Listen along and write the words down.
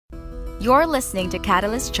You're listening to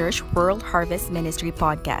Catalyst Church World Harvest Ministry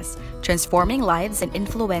Podcast, transforming lives and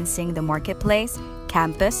influencing the marketplace,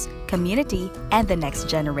 campus, community, and the next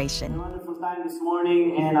generation. Wonderful time this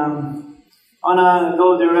morning, and I want to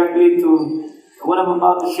go directly to what I'm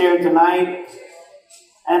about to share tonight.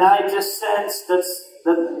 And I just sense that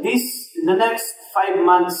the next 5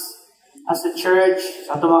 months as a church,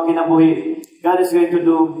 sa ato mga kinabuhi, God is going to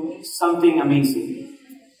do something amazing.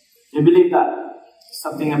 Do you believe that?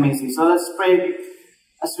 Something amazing. So let's pray.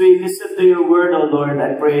 As we listen to your word, oh Lord,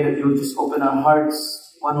 I pray that you will just open our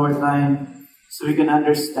hearts one more time so we can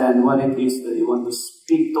understand what it is that you want to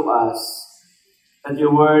speak to us. That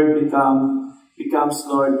your word becomes,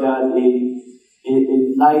 Lord God, a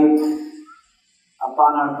light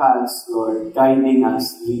upon our paths, Lord, guiding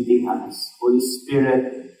us, leading us. Holy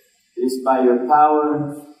Spirit, it is by your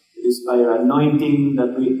power, it is by your anointing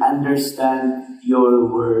that we understand your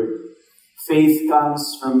word. Faith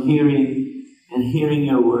comes from hearing and hearing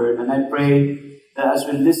your word. And I pray that as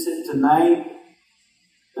we listen tonight,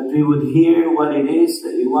 that we would hear what it is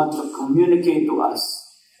that you want to communicate to us.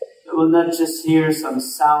 We will not just hear some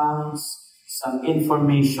sounds, some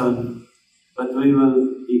information, but we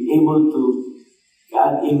will be able to,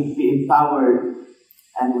 God, be empowered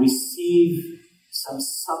and receive some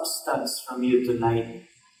substance from you tonight.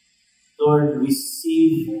 Lord,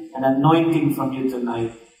 receive an anointing from you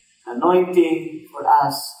tonight. Anointing for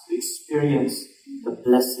us to experience the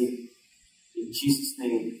blessing. In Jesus'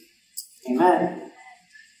 name, amen.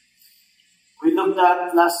 We looked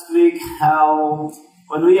at last week how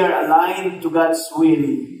when we are aligned to God's will,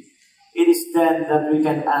 it is then that we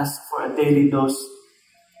can ask for a daily dose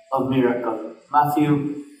of miracle.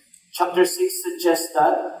 Matthew chapter 6 suggests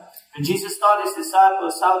that when Jesus taught his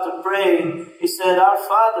disciples how to pray, he said, "Our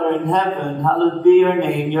Father in heaven, hallowed be your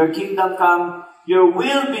name. Your kingdom come, your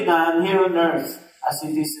will be done here on earth as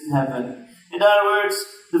it is in heaven." In other words,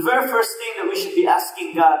 the very first thing that we should be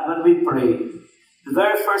asking God when we pray, the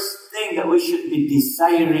very first thing that we should be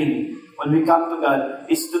desiring when we come to God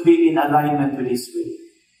is to be in alignment with His will.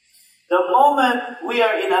 The moment we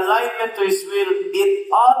are in alignment to His will, it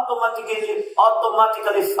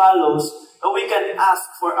automatically follows that we can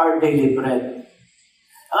ask for our daily bread.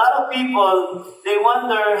 A lot of people, they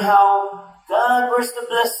wonder how, God, where's the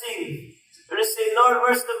blessing? They say, Lord,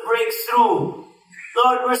 where's the breakthrough?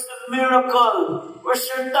 Lord, where's the miracle? Where's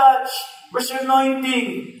your touch? Where's your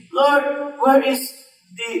anointing? Lord, where is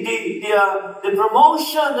the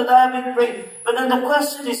promotion that I have been praying? But then the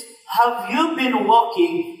question is, have you been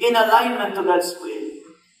walking in alignment to God's will?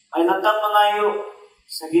 Ay natang mangayo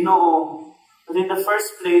sa Ginoo. But in the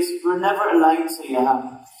first place, we're never aligned sa iya.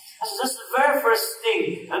 That's the very first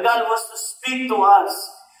thing that God wants to speak to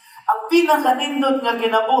us. Ang pinakanindot nga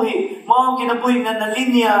kinabuhi, mao ang kinabuhi nga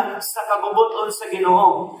nalinya sa kabubuton sa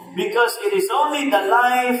Ginoo. Because it is only the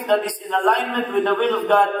life that is in alignment with the will of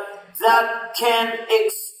God that can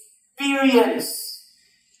experience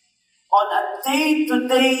on a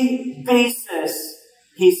day-to-day basis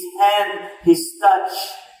His hand, His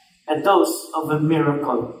touch, a dose of a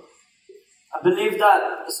miracle. I believe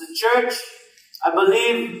that as a church, I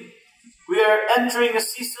believe we are entering a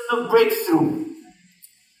season of breakthrough.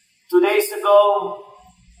 2 days ago,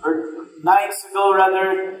 or nights ago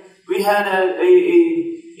rather, we had a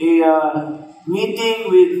meeting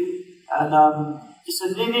with, just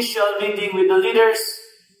an initial meeting with the leaders,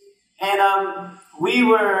 and we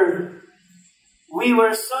were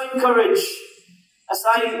so encouraged as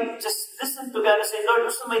I just listened to God and said, Lord,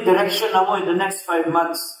 what's my direction now in the next 5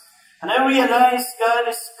 months? And I realized God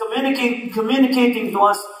is communicating to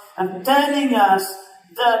us and telling us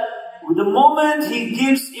that the moment He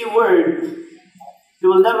gives a word, He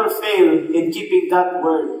will never fail in keeping that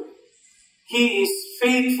word. He is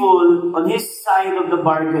faithful on His side of the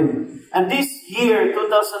bargain. And this year,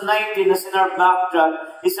 2019, as in our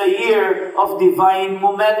backdrop, is a year of divine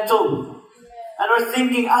momentum. And we're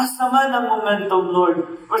thinking, asa man ang momentum, Lord?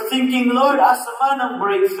 We're thinking, Lord, asa man ang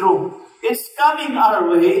breakthrough? It's coming our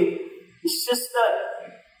way. It's just that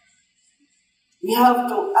we have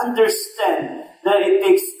to understand that it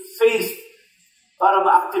takes faith para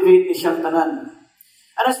ma-activate ni siyang tanan.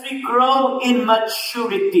 And as we grow in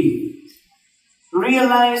maturity,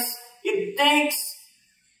 realize it takes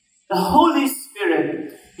the Holy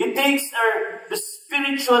Spirit, it takes the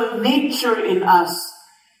spiritual nature in us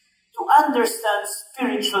to understand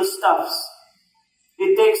spiritual stuffs.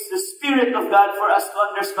 It takes the Spirit of God for us to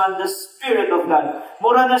understand the Spirit of God.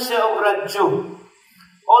 Mura na siya og radyo.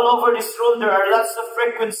 All over this room, there are lots of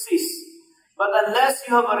frequencies. But unless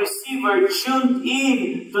you have a receiver tuned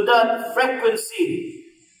in to that frequency,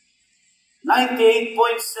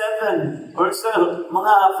 98.7 or so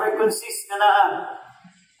mga frequencies na.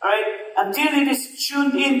 Alright? Until it is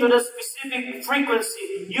tuned into the specific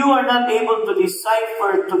frequency, you are not able to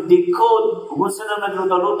decipher, to decode kung saan na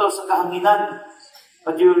naglutaw-lutaw sa kahanginan.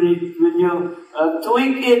 But when you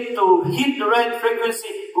tweak it to hit the right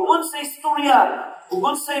frequency, kung sa istorya,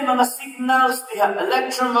 kung sa mga signals,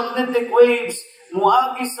 electromagnetic waves,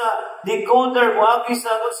 muagi sa decoder, muagi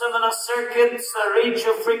sa mga circuit, sa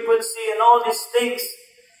radio frequency, and all these things.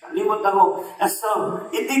 Kalimot ako. And so,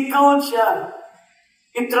 i-decode siya.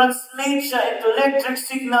 I-translate siya into electric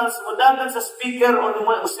signals, mudagan sa speaker o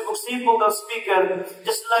sibog-sibog ang speaker,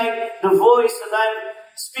 just like the voice that I'm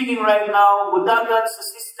speaking right now, mudagan sa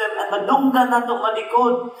system, and madunggan na itong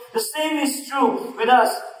malikod. The same is true with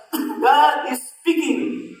us. God is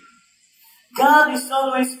speaking. God is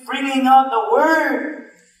always bringing out the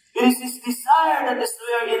Word. It is His desire that as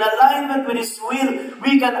we are in alignment with His will,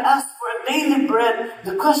 we can ask for a daily bread.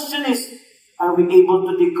 The question is, are we able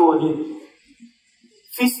to decode it?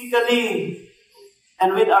 Physically,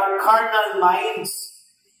 and with our carnal minds,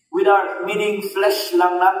 with our meaning flesh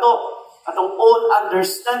lang nato, atong own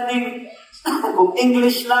understanding, kung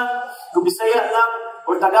English lang, kung Bisaya lang,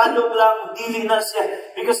 or Tagalog lang, dili na siya.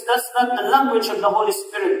 Because that's not the language of the Holy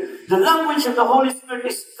Spirit. The language of the Holy Spirit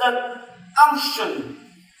is that unction.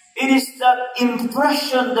 It is that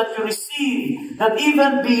impression that you receive, that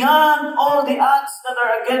even beyond all the odds that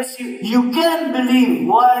are against you, you can believe.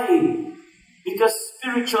 Why? Because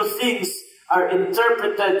spiritual things are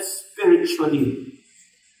interpreted spiritually.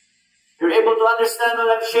 You're able to understand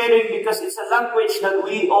what I'm sharing because it's a language that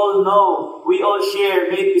we all know. We all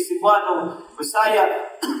share. Maybe Cebuano, Bisaya,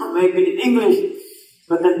 maybe in English.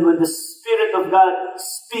 But then when the Spirit of God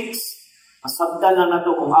speaks, masabdan lang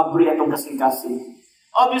nato kung abri atong kasing-kasing.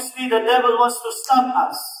 Obviously, the devil wants to stop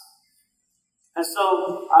us. And so,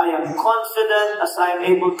 I am confident as I am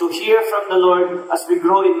able to hear from the Lord as we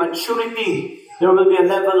grow in maturity. There will be a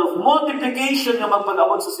level of multiplication na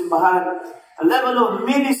magpag-abot sa simbahan, a level of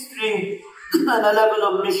ministry, and a level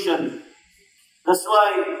of mission. That's why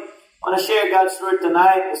I want to share God's Word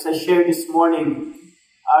tonight as I shared this morning.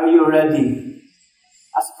 Are you ready?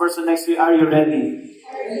 Ask the person next to you, are you ready?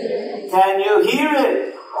 Can you hear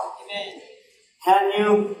it? Can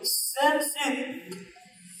you sense it?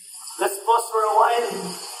 Let's pause for a while.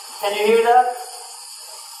 Can you hear that?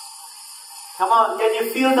 Come on, can you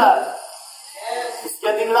feel that? Yes. It's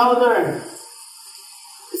getting louder.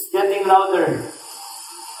 It's getting louder.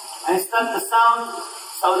 And it's not the sound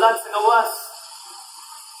sa ulan sa gawas.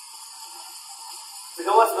 Sa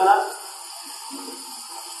gawas ba na?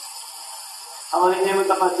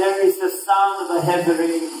 There is the sound of the heavy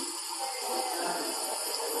rain.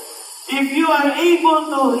 If you are able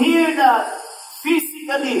to hear that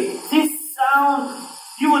physically, this sound,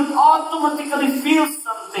 you would automatically feel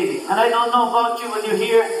something. And I don't know about you, when you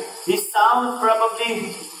hear this sound,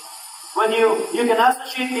 probably when you can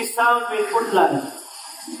associate this sound with Woodland.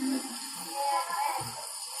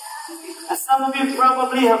 And some of you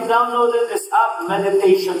probably have downloaded this app,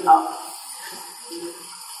 meditation app.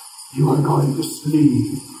 You are going to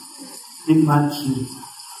sleep. Imagine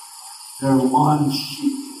there are 1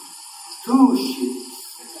 sheep, 2 sheep,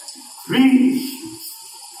 3 sheep.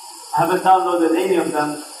 I haven't downloaded any of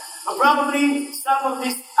them. But probably some of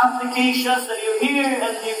these applications that you hear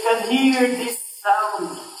and you can hear this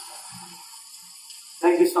sound.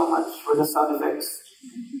 Thank you so much for the sound effects.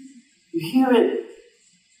 You hear it.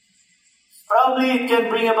 Probably it can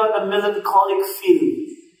bring about a melancholic feel.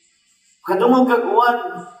 Makadungog kag-uwan,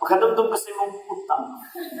 makadumdum kasi mong utang.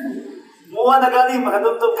 Muwa na gali,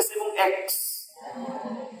 makadumdum kasi mong ex.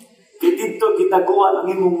 Kaya dito gitaguan ang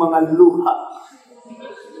imong mga luha.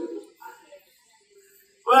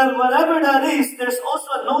 Well, whatever that is, there's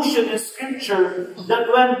also a notion in Scripture that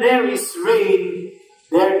when there is rain,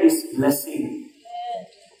 there is blessing.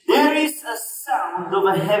 There is a sound of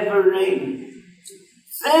a heavy rain.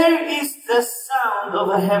 There is the sound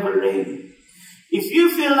of a heavy rain. If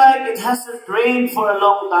you feel like it hasn't rained for a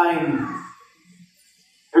long time,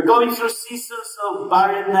 you're going through seasons of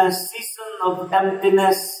barrenness, season of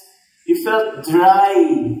emptiness, you felt dry,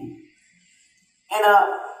 and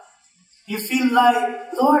you feel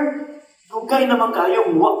like, Lord, dugay naman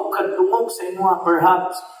kayong wa ko kadungog sa inyo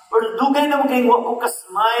perhaps, or dugay naman kayong wa ko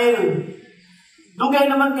ka-smile,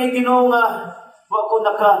 dugay naman kay Ginoo nga wa ko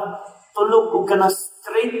nakatulog o ka na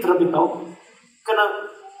straight rabitaw, ka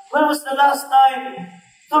na. When was the last time?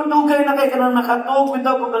 Dugay na kayo ka na nakatulog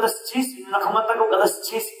bitaw kung alas 10, nakamata ko alas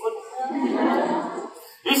 10 po.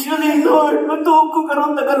 Usually, Lord, matulog ko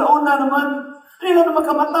karoon tagalauna naman. Hindi na naman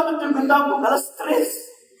kamata, matulog bitaw ko alas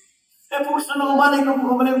 3. Eh, kung gusto na umalik,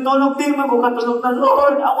 kung yung tulog, di mo katulog na,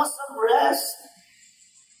 Lord, I want some rest.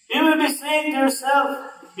 You may be saying to yourself,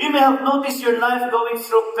 you may have noticed your life going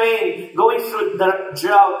through pain, going through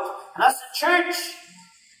drought. And as a church,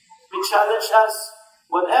 we challenge us,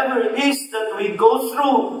 whatever it is that we go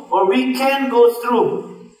through, or we can go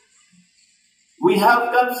through. We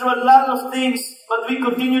have gone through a lot of things, but we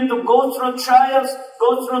continue to go through trials,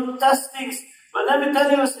 go through testings. But let me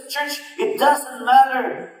tell you, as a church, it doesn't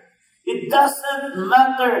matter. It doesn't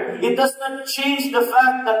matter. It does not change the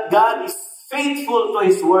fact that God is faithful to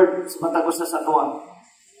His word. Matagos na sa tuwa.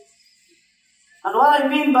 And what I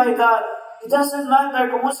mean by that, it doesn't matter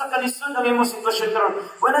kung sa kalisod ang imong sitwasyon karon.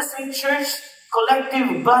 When I say church,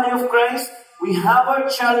 collective body of Christ, we have our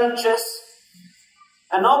challenges.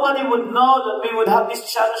 And nobody would know that we would have this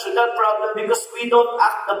challenge or that problem because we don't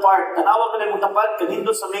act the part. Tanawa ka na yung tapat,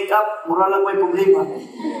 kanindot sa makeup, mura lang may problema.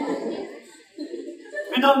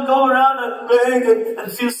 We don't go around and beg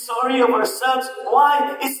and feel sorry of ourselves.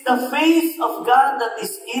 Why? It's the faith of God that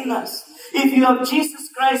is in us. If you have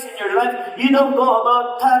Jesus Christ in your life, you don't go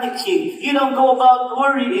about panicking. You don't go about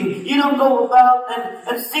worrying. You don't go about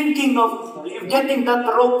and thinking of getting that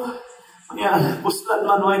rope. Yeah, puslan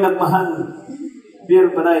man way nagmahal.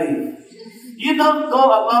 Beer balay. You don't go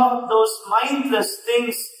about those mindless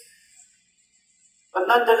things. But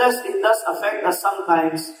nonetheless, it does affect us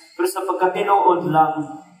sometimes. Pero sa pagkatinood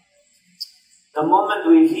lang, the moment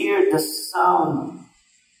we hear the sound,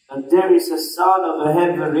 that there is a sound of a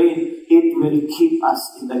heavy rain, it will keep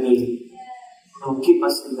us in the gate. It will keep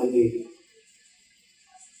us in the gate.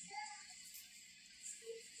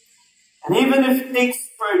 And even if it takes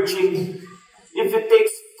purging, if it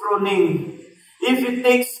takes pruning, if it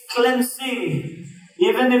takes cleansing,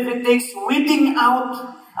 even if it takes weeding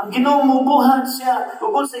out, ang Ginoo mubuhan siya,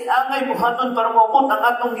 ugol sa angay buhaton para maabot ang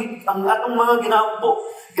atong mga ginaampo.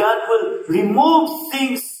 God will remove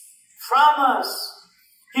things from us.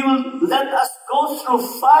 He will let us go through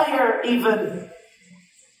fire even.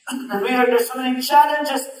 And there's so many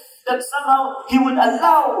challenges that somehow He would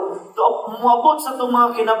allow to maabot sa itong mga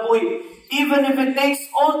kinabuhi. Even if it takes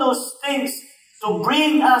all those things to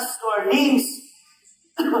bring us to our knees,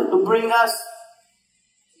 to bring us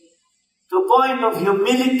to a point of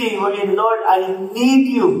humility wherein, Lord, I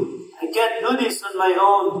need You. I can't do this on my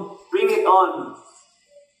own. Bring it on.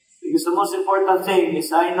 Because the most important thing is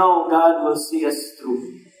I know God will see us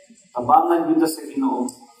through. Tabangan kita sa Ginoo.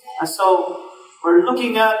 And so, we're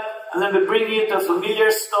looking at, and let me bring you to a familiar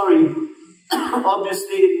story.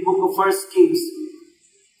 Obviously, in the book of 1 Kings.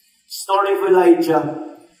 Story of Elijah.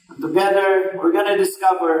 And together, we're going to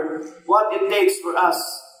discover what it takes for us,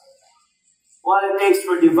 what it takes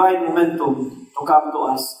for divine momentum to come to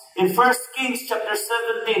us. In 1 Kings chapter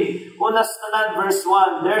 17, unas tanan verse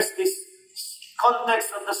 1, there's this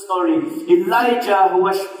context of the story. Elijah, who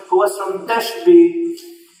was from Tishbe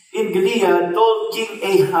in Gilead, told King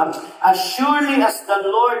Ahab, "As surely as the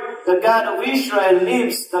Lord, the God of Israel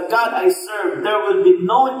lives, the God I serve, there will be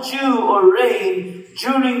no dew or rain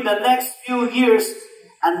during the next few years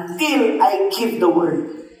until I give the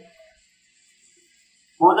word."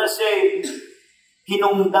 Muna siya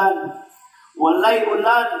hinungdan. Walay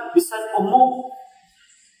ulan, bisan umog.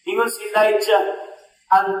 Ingon si Elijah,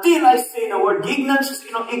 until I say the word. Gignan siya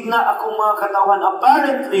sa igna akong mga katawan.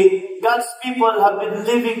 Apparently, God's people have been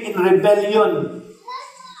living in rebellion.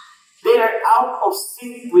 They are out of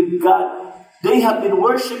sync with God. They have been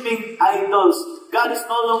worshiping idols. God is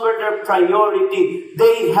no longer their priority.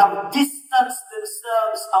 They have distanced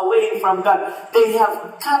themselves away from God. They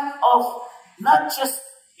have cut off, not just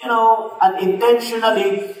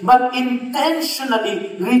unintentionally, but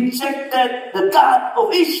intentionally rejected the God of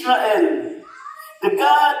Israel. The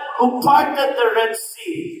God who parted the Red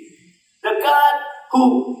Sea. The God who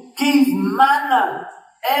gave manna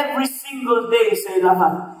every single day sa ilaha.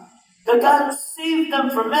 The God who saved them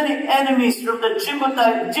from many enemies, from the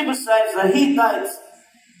Jebusites, the Hittites,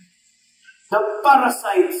 the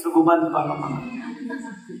parasites,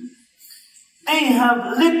 they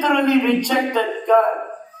have literally rejected God.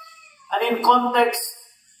 And in context,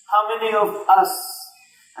 how many of us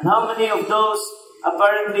and how many of those,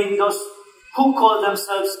 apparently those who call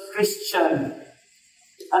themselves Christian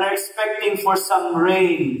and are expecting for some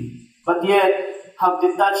rain, but yet have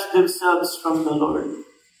detached themselves from the Lord?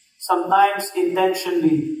 Sometimes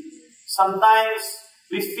intentionally. Sometimes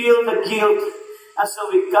we feel the guilt, and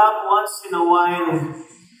so we come once in a while.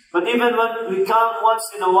 But even when we come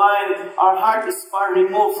once in a while, our heart is far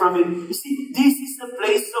removed from it. You see, this is a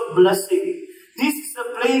place of blessing. This is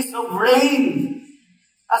a place of rain.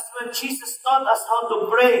 As when Jesus taught us how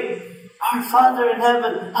to pray, Our Father in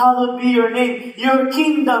heaven, hallowed be your name. Your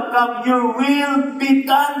kingdom come, your will be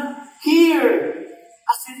done here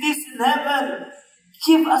as it is in heaven.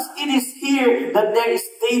 Give us, it is here that there is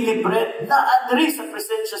daily bread. Naadri sa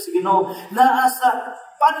presensya sa Ginoo. Naasa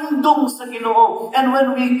pandong sa Ginoo. And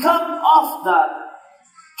when we come off that,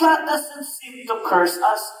 God doesn't seem to curse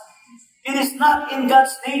us. It is not in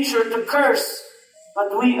God's nature to curse,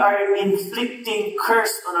 but we are inflicting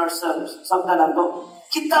curse on ourselves. Sabda na to.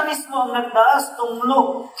 Kita mismo ang nagdaas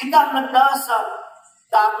tunglo. Kita ang nagdaas sa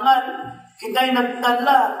tangan. Kita ay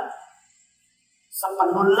nagdala sa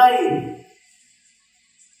panulay.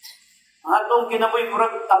 Ang atong kinaboy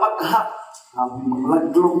murag tabaghak.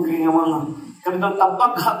 Magladlong kayo mga. Kami daw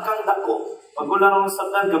tabaghak kang dako. Pag wala nang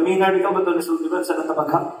sabdan, gaminar di ka ba ito nasultiban sa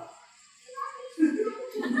natabaghak?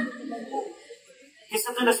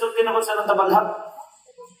 Isa ito nasultin ako sa natabaghak.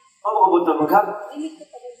 Ano ka ba tabaghak?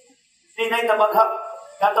 Hindi na tabaghak.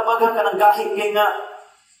 Katabaghak ka ng gahit kay nga.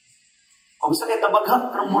 Kung sa kay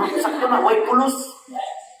tabaghak, karang murag sakto na, way pulos.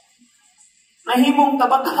 Nahimong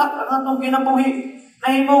tabaghak ang atong kinabuhi.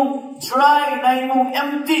 Nahimong dry, nahimong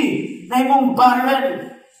empty, nahimong barren.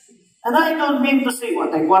 And I don't mean to say, what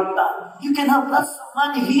ay kwarta. You can have lots of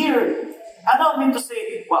money here. I don't mean to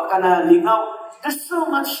say, wa ka na lingaw. There's so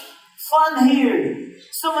much fun here.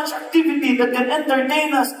 So much activity that can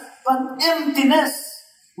entertain us. But emptiness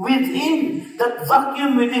within, that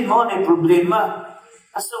vacuum within, mo na problema.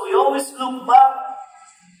 And so we always look back.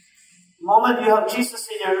 The moment you have Jesus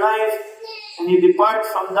in your life, and you depart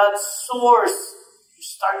from that source, you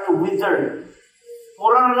start to wither.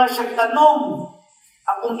 Mura na siyang tanong.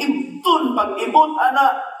 Akong ibtun, pag-ibot,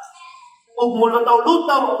 anak, ug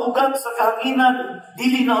mulutaw-lutaw, ugat sa kahanginan,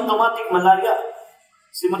 dili na automatic malaya.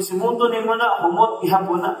 Simut-simuto ni mo na, humot,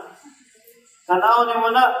 ihapon na. Tanaw ni mo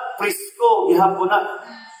na, presko, ihapon na.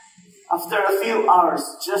 After a few hours,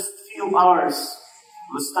 just few hours,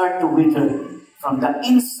 will start to wither from the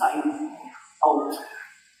inside out.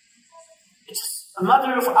 It's just a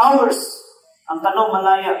matter of hours. Ang tanong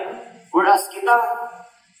malaya. Whereas kita,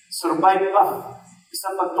 survive pa.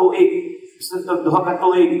 Isang pagtuig, isang duha ka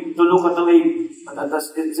tuig, tulo ka tuig. But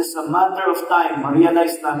it's just a matter of time.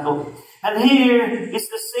 Ma-realize na ito. And here is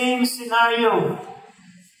the same scenario.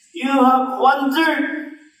 You have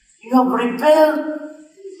wandered. You have rebelled.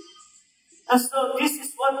 And so this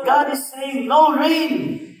is what God is saying. No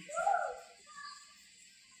rain.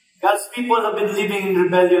 God's people have been living in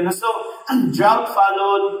rebellion. And so, drought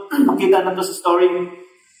followed. Makita na to sa story.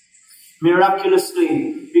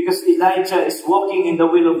 Miraculously, because Elijah is walking in the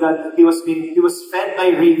will of God. He was fed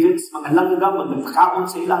by ravens, mga langgam, magkakaon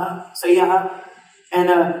sa iya. And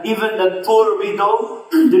even that poor widow,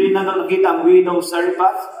 dili na nakita ang widow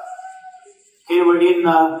Sariphat. Okay, wherein,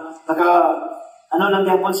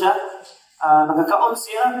 nangyapon siya? Nakakaon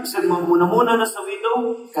siya, kasi muna-muna na sa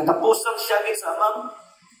widow, katapusang siya sa amang,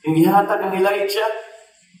 yung ihatag ang Elijah.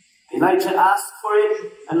 Elijah asked for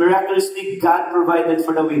it, and miraculously, God provided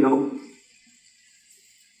for the widow.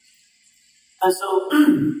 And so,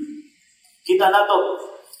 kita na to.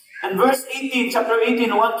 And verse 18, chapter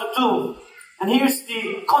 18, 1 to 2. And here's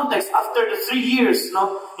the context after the 3 years.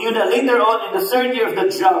 No? You know, later on, in the 3rd year of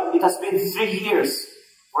the drought, it has been 3 years.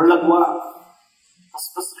 Or lagwa.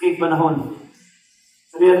 Aspas kay panahon.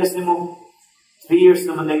 Realize mo, 3 years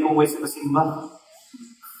naman na kung way sa masimba.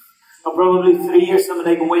 Or probably 3 years naman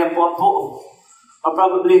na kung way ang po. Or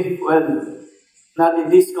probably, well, not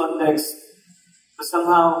in this context. But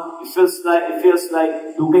somehow, it feels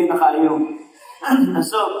like dugay na kayo. And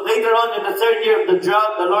so, later on in the 3rd year of the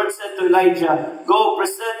drought, the Lord said to Elijah, "Go,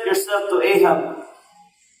 present yourself to Ahab,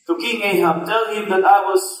 to King Ahab. Tell him that I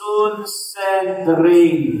will soon send the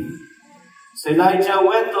rain." So Elijah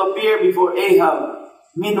went to appear before Ahab.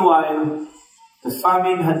 Meanwhile, the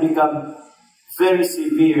famine had become very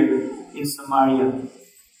severe in Samaria.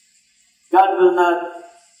 God will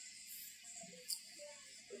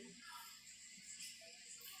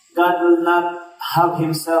not have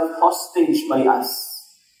Himself hostage by us.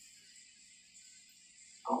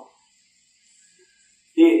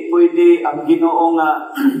 Di pwede ang Ginoo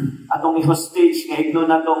nga atong i-hostage nga igno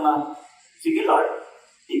natong sige Lord,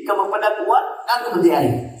 di ka magpadatuan, ako di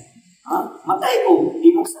ay. Matay ko,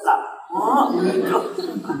 di mo salak.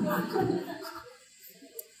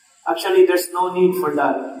 Actually, there's no need for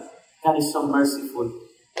that. God is so merciful.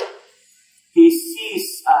 He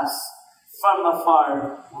sees us from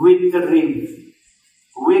afar, withering,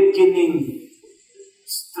 weakening,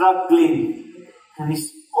 struggling, and He's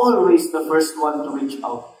always the first one to reach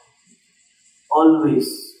out. Always.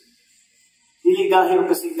 Dili gahil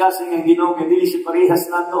kasing-kasing ang Ginoo, kaya dili siya parehas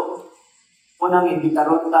nato. Unang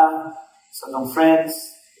imbitarota sa tong friends,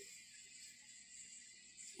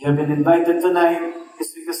 You have been invited tonight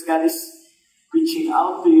is because God is reaching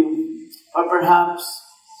out to you. Or perhaps,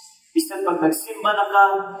 bisan pag nagsimba na ka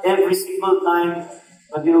every single time,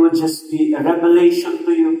 but it will just be a revelation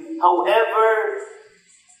to you. However,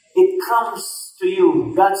 it comes to you.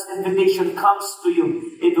 God's invitation comes to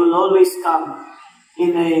you. It will always come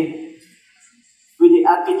with the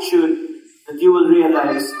attitude that you will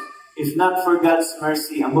realize, if not for God's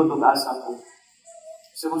mercy, ang butog asa ko.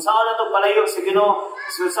 So kung saan na ito palayo sa Ginoo,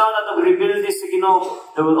 kung saan na ito rebelde sa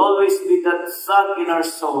Ginoo, there will always be that thug in our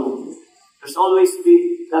soul. There's always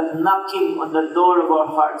be that knocking on the door of our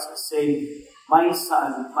hearts and saying, my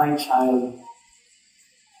son, my child,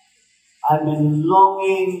 I've been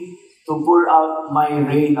longing to pour out my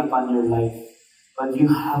rain upon your life, but you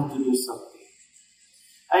have to do something.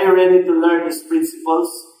 Are you ready to learn these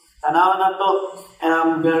principles? Tanaw na to,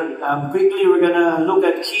 and quickly we're gonna look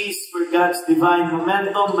at keys for God's divine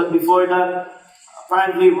momentum. But before that,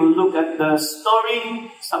 apparently we'll look at the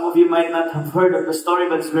story. Some of you might not have heard of the story,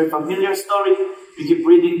 but it's a very familiar story. We keep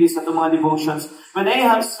reading this at mga devotions. When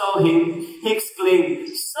Ahab saw him, he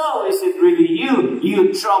exclaimed, "So is it really you,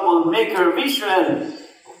 you troublemaker of Israel?"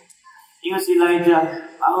 Ingon si Elijah,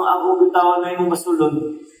 ang ugutawan na imong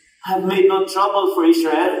masulod, have made no trouble for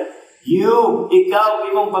Israel. You, ikaw,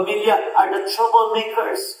 imong pamilya, are the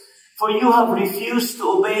troublemakers. For you have refused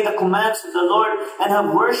to obey the commands of the Lord and have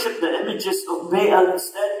worshipped the images of Baal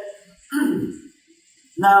instead.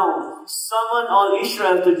 Now, summon all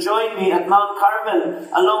Israel to join me at Mount Carmel,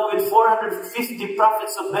 along with 450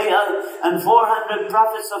 prophets of Baal and 400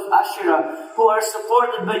 prophets of Asherah, who are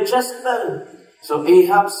supported by Jezebel. So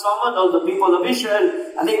Ahab summoned all the people of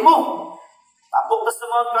Israel, and they mo, tapok na sa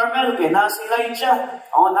Mount Carmel, kaya nasa Elijah,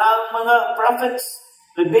 ang mga prophets,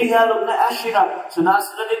 na Baal of na Asherah, so nasa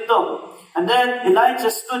sila dito. And then Elijah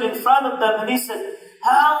stood in front of them and he said,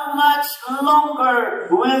 "How much longer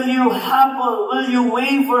will you hobble, will you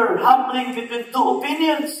waver, hobbling between two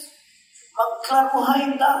opinions?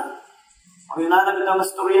 Magklaruhay ta." Ang inanap ito ang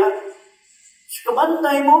storya.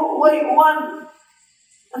 Kabantay mo, way one.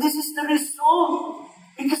 And this is the result.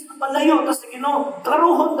 Because napalayo ka sa Ginoo,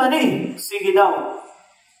 klaruhon ka ni. Sige daw.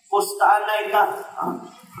 Pustaan na ita.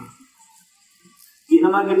 Di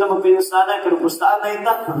naman kita magpinasanay, pero pustaan na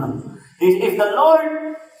ita. If the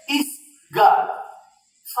Lord is God,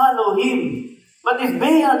 follow Him. But if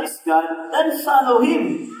Baal is God, then follow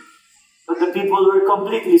Him. But the people were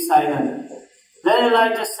completely silent. Then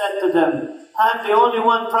Elijah said to them, "I'm the only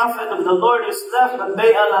one prophet of the Lord is left, but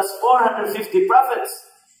Baal has 450 prophets.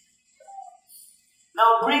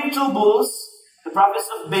 Now bring 2 bulls. The prophets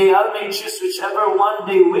of Baal may choose whichever one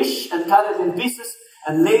they wish and cut it in pieces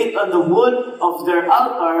and lay it on the wood of their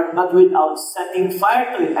altar, but without setting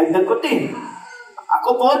fire to it." Ay dagutin. Ako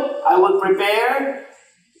po, I will prepare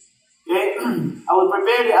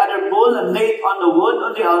the other bull and lay it on the wood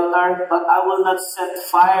on the altar, but I will not set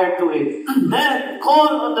fire to it. Then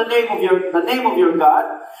call on the name of your God,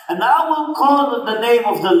 and I will call on the name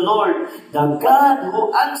of the Lord. The God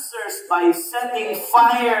who answers by setting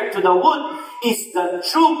fire to the wood is the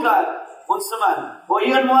true God. Unsa man, o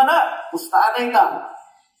iyan mo na, pustaanay ta.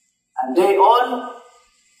 And they all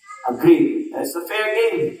agreed. It's a fair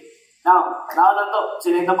game. Now na to,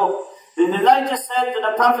 sinita po. Then Elijah said to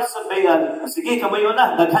the prophets of Baal, "Sige, kabayo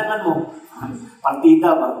na, daghanan mo."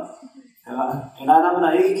 Partida ba? Diba? Inana mo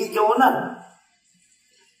na, "Igi ka muna."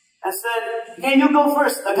 And said, "Okay, you go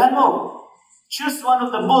first, daghan mo. Choose one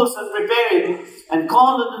of the bulls and prepare it, and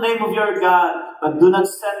call on the name of your God, but do not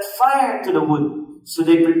set fire to the wood." So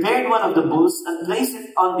they prepared one of the bulls and placed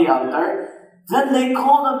it on the altar. Then they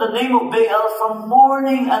called on the name of Baal from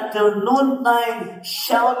morning until noontime,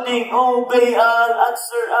 shouting, "Oh Baal,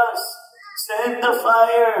 answer us. Send the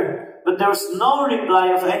fire." But there was no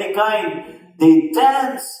reply of any kind. They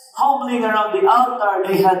danced, hobbling around the altar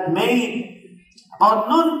they had made. About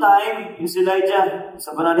noontime, yung si Elijah,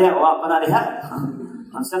 sa panadiha, wa panadiha.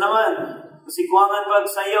 Mansa naman, masikuangan pag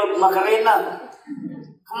sayog, makarena.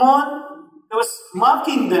 Come on, he was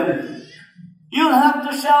mocking them. "You'll have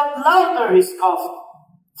to shout louder," he scoffed.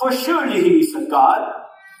 "For surely he is a god.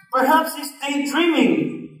 Perhaps he's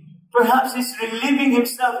daydreaming. Perhaps he's relieving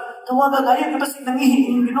himself." Tawaga kayo, kapasig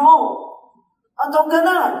nangihiing Ginoo. Antok ka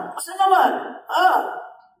na. Asa naman?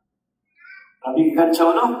 Rabi ka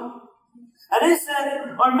kanchaw, no? And he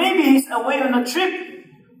said, or maybe he's away on a trip.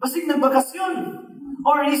 Pasig nagbakasyon.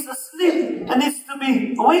 Or he's asleep and needs to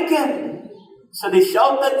be awakened. So they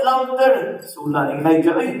shouted louder. Sula,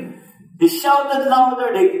 Elijah, They shouted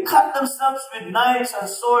louder. They cut themselves with knives and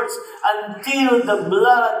swords until the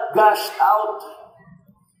blood gushed out.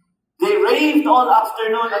 They raved all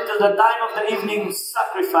afternoon until the time of the evening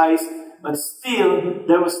sacrifice. But still,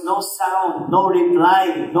 there was no sound, no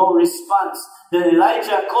reply, no response. Then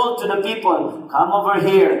Elijah called to the people, "Come over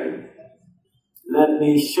here. Let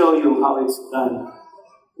me show you how it's done.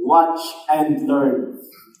 Watch and learn."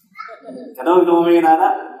 Kadawag na mga nana?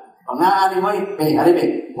 Pangaan mo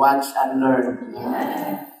watch and learn.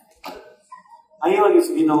 Ayaw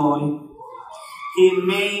is Ginoo.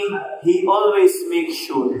 He always makes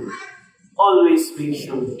sure. Always make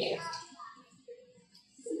sure.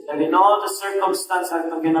 And in all the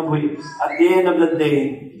circumstances at the end of the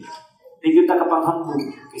day, di yun takapanghambog,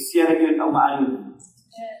 kasi siya rin yun ang maayon.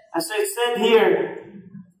 And so it said here,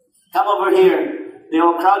 "Come over here." They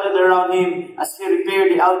all crowded around him as he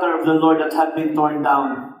repaired the altar of the Lord that had been torn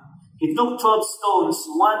down. He took 12 stones,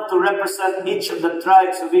 one to represent each of the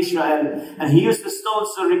tribes of Israel, and he used the stones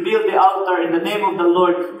to rebuild the altar in the name of the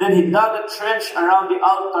Lord. Then he dug a trench around the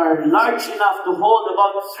altar, large enough to hold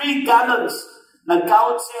about 3 gallons.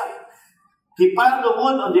 Nagkahon siya. He piled the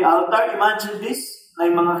wood on the altar. Imagine this. Na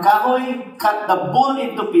yung mga kahoy, cut the bull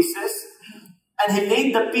into pieces, and he laid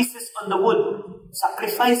the pieces on the wood.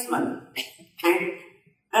 Sacrifice man. Okay?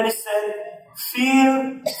 Then he said,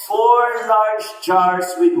 "Fill 4 large jars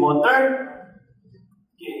with water."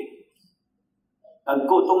 Okay.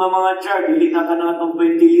 Tagko ito nga mga jar, dili na ka na itong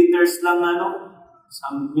 20 liters lang sa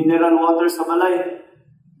mineral water sa balay.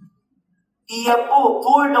 Iya po,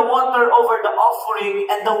 pour the water over the offering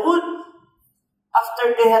and the wood.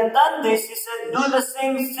 After they had done this, he said, "Do the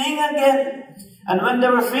same thing again." And when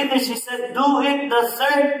they were finished, he said, "Do it the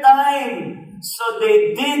 3rd time." So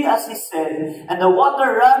they did as he said, and the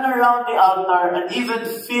water ran around the altar and even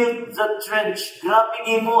filled the trench.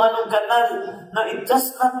 Grabe mo anong kanal. Now, it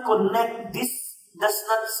does not connect. This does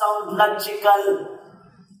not sound logical.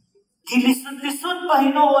 Gilisod-lisod pa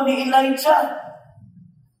Hinoo ni Elijah.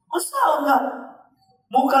 Usaw nga,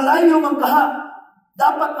 mukalayo magkaha.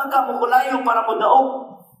 Dapat magkamukulayo para mo daog.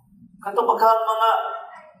 Kanto pagkang mga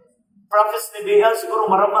prophets ni Baal, siguro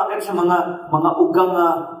marama kayo sa mga ugang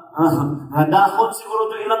dahon,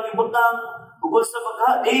 siguro ito ilang ibutang. Bukod sa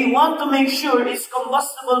pagkaha, they want to make sure it's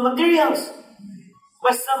combustible materials.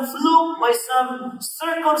 By some fluke, by some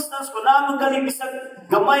circumstance, kung naman galibisag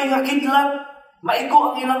gamay nga kidlat,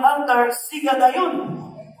 maigo ang ilang altar, siga dayon.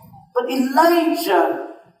 But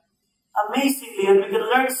Elijah, amazingly, and we can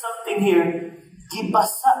learn something here,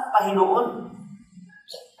 gibasa pa Hinoon.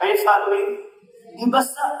 Are you following?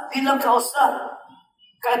 Gibasa, di lang kausa,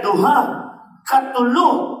 kaduha,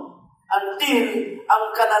 katulo, until ang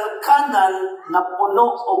kanal-kanal na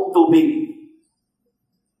puno o tubig.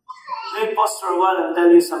 Let me pause for a while and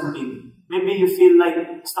tell you something. Maybe you feel like,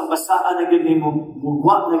 basta basaan na gano'n mo,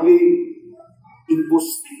 mugwa na gano'n,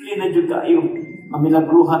 imposible na dyan kayo,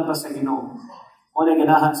 mamilagruhan pa sa Ginoo. O na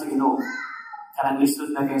ganahan sa Ginoo. Kanang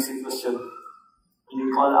lisod na kayong sitwasyon. When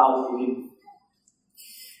you call out to Him.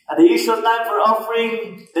 At the usual time for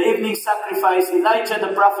offering the evening sacrifice, Elijah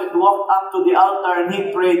the prophet walked up to the altar and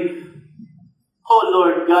he prayed, "O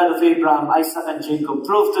Lord, God of Abraham, Isaac, and Jacob,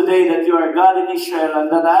 prove today that you are God in Israel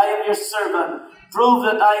and that I am your servant. Prove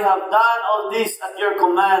that I have done all this at your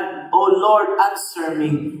command. O Lord, answer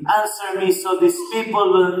me. Answer me so these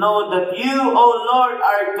people will know that you, O Lord,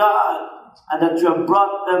 are God and that you have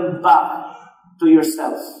brought them back to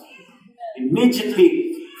yourself."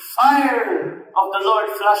 Immediately, fire of the Lord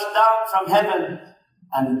flashed down from heaven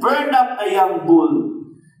and burned up the young bull,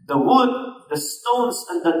 the wood, the stones,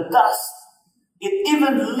 and the dust. It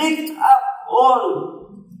even licked up all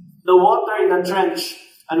the water in the trench.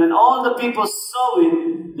 And when all the people saw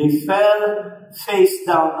it, they fell face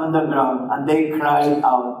down on the ground and they cried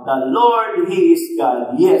out, "The Lord, He is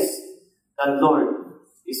God." Yes, the Lord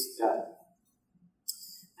is God.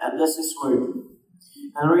 And that's His word.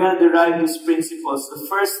 And we're going to derive these principles. The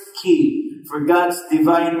first key for God's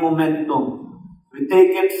divine momentum, we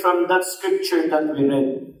take it from that scripture that we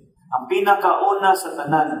read. Ang pinakauna sa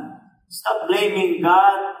tanan. Stop blaming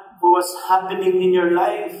God for what's happening in your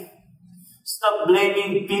life. Stop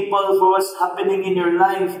blaming people for what's happening in your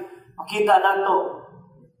life. Makita nato.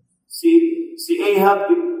 Si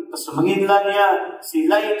Ahab, sumanginlan niya, si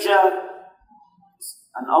Elijah,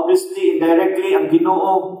 and obviously, indirectly, ang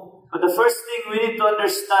Ginoo. But the first thing we need to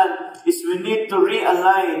understand is we need to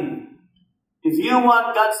realign. If you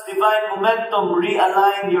want God's divine momentum,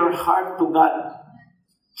 realign your heart to God.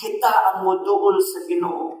 Kita ang muduol sa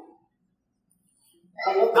Ginoo.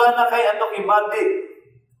 Kung uga na kay atong ibati,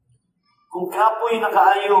 kung kapoy na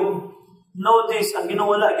kaayong, notice, ang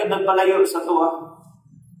Ginoo wala yung nagpalayo sa tuwa.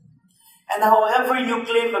 And however you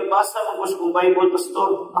claim, magbasa mo po kung Bible,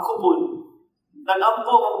 Pastor, ako po.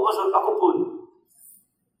 Nag-ampo mo po, ako po.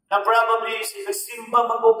 Na probably, nagsimba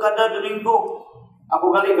mo kada Domingo. Ako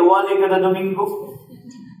gali, kawali ka na Domingo.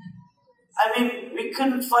 I mean, we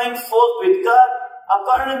couldn't find fault with God.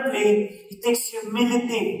 Apparently, it takes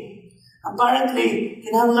humility. Apparently,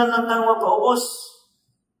 kinahanglan lang tayong mapaubos.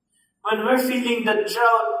 When we're feeling the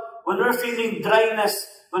drought, when we're feeling dryness,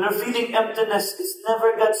 when we're feeling emptiness, it's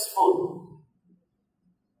never God's fault.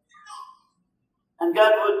 And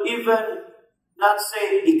God would even not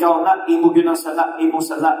say, ikaw na, imog yun ang sala, imong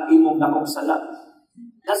sala, imong nakong sala.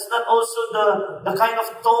 That's not also the kind of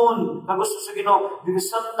tone na gusto sa Ginoo. Because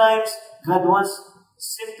sometimes, God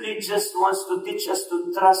simply just wants to teach us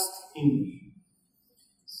to trust Him.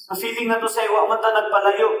 Na feeling na to sa iwa man ta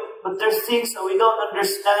nagpalayo, but there's things that we don't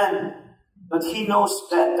understand, but He knows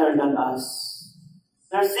better than us.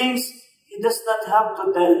 There are things He does not have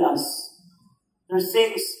to tell us. There are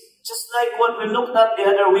things, just like what we looked at the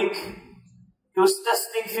other week. He was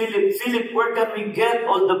testing Philip. Philip, where can we get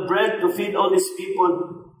all the bread to feed all these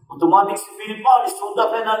people? Automatic si Philip, lisod na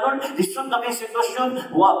kayo na Lord, lisod na kayo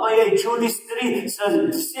sitwasyon, wapay ay Julis 3, sa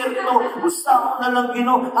sirto, usama na lang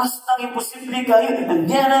Ginoo, hastang imposible kayo, and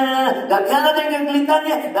daghan na kayo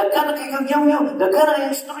kaglitanya, daghan na kayo kagyaw-yaw, daghan na kayo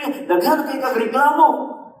istorya, daghan na kayo kagreklamo.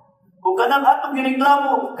 Kung kanang atong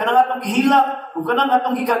gireklamo, kanang atong gihilak, kung kanang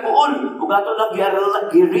atong gikakuol, kung atong lang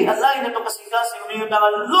gi-realign na itong kasing-kasing, niyo na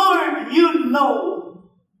Lord, you know,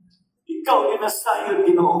 ikaw ginasayod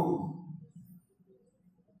Ginoo.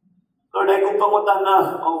 Lord, ay kung pangutan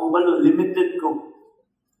na, limited ko.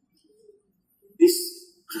 This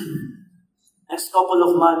next couple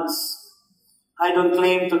of months, I don't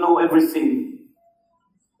claim to know everything.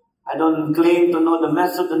 I don't claim to know the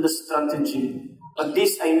method and the strategy. But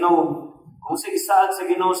this I know, kung sa isaad sa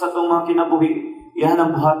Ginoo sa itong mga kinabuhi, iyan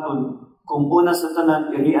ang buhaton. Kung una sa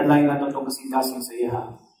tanan, i-realign na itong kasing-kasing sa iya.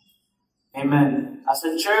 Amen. As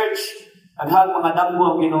a church, aghag mga dagbo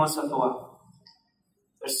ang Ginoo sa tuwa.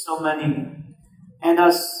 There's so many. And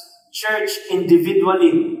as church,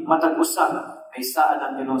 individually, matag-usa, ay saan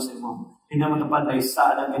ang Ginoo sa imo. Hindi mo tapad ay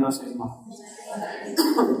saan ang Ginoo sa imo.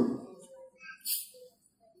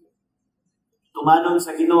 Tumanon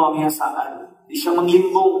sa Ginoo ang iya saan. Di siya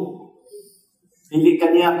manglimbong. Dili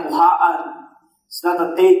kaniya kuhaan. It's not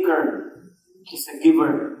a taker. He's a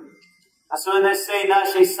giver. As when I say na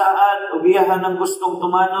siya saan, ubiyahan ng gustong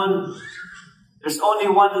tumanon, there's only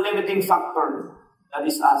one limiting factor. That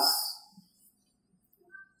is us.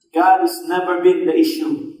 God has never been the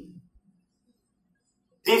issue.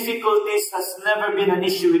 Difficulties has never been an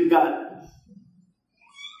issue with God.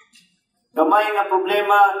 Gamay nga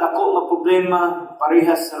problema, dako nga problema,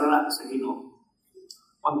 parehas ra sa Ginoo.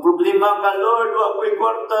 Magproblema ka, Lord, wa ko'y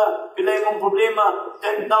kwarta, pilay mong problema,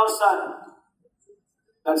 10,000.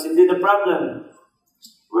 That's indeed the problem.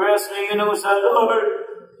 Whereas may Ginoo sa Lord,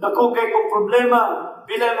 dako kay kong problema,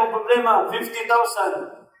 pilay mong problema,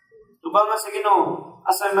 50,000. Tubangan sa Ginoo,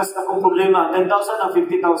 asay mas dakong problema, 10,000 ang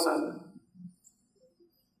 50,000.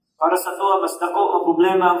 Para sa tuwa, mas dako ang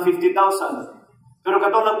problema ang 50,000. Pero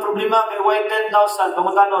katong nagproblema kay why 10,000,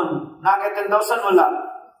 pangutanon, nakay 10,000 wala.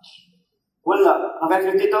 Wala.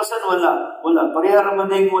 Nakay 50,000 wala. Wala. Pareha raman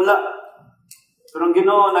na yung wala. Pero ang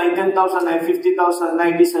Ginoo na 10,000 na 50,000 na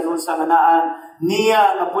hindi sa nun sa ganaan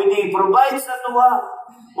niya na pwede i-provide sa tuwa.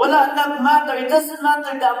 Wala not matter. It doesn't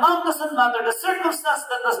matter. The amount doesn't matter. The circumstance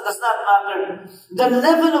does not matter. The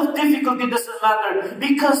level of difficulty doesn't matter.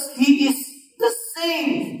 Because He is the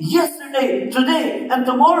same yesterday, today, and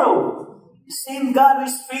tomorrow. The same God who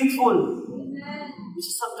is faithful. We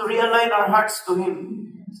just have to realign our hearts to Him.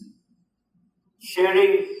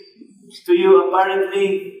 Sharing to you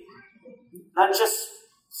apparently, not just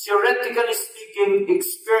theoretically speaking,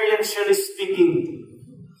 experientially speaking,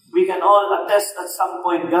 we can all attest at some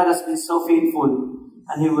point God has been so faithful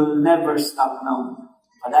and He will never stop now.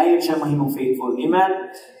 Padayon siya mahimong faithful. Amen?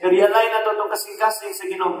 I-realign na ito itong kasing-kasing sa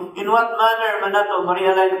Ginoo. In what manner man na ito,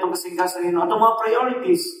 ma-realign na itong kasing-kasing sa Ginoo. Itong mga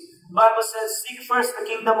priorities. Bible says, seek first the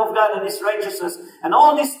kingdom of God and His righteousness, and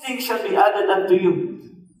all these things shall be added unto you.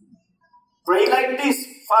 Pray like this,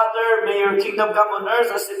 Father, may your kingdom come on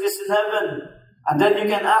earth as it is in heaven. And then you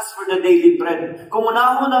can ask for the daily bread. Kung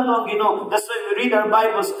unahon na ito ang Ginoo, that's why we read our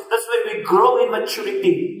Bibles, that's why we grow in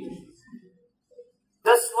maturity.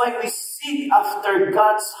 That's why we seek after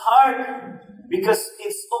God's heart. Because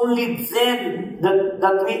it's only then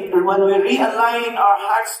that when we realign our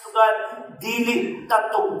hearts to God, dili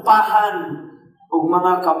tatugpahan og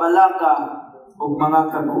mga kabalaka og mga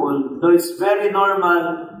kaguol. Though it's very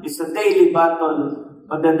normal, it's a daily battle,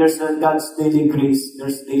 but then there's God's daily grace,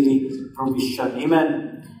 there's daily provision.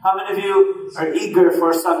 Amen. How many of you are eager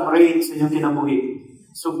for some rain sa inyong kinabuhi?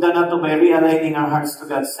 Sugdan na to by realigning our hearts to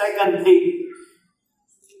God. Secondly,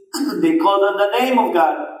 they called on the name of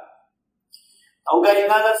God. Taugay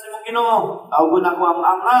ngalan sa imong Ginoo. Tawgon ako ang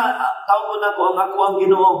ako ang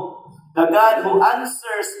Ginoo. The God who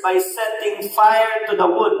answers by setting fire to the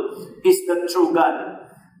wood is the true God.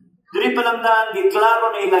 Dili pa lang na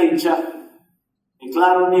giklaro ni Elijah.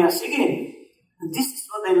 Giklaro niya, sige. This is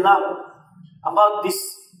what I love about this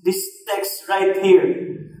text right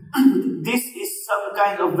here. This is some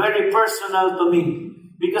kind of very personal to me.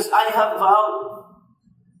 Because I have vowed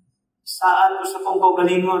saan ko sa kong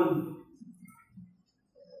kaugalingon.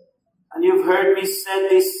 And you've heard me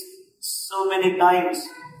say this so many times.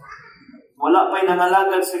 Wala pa'y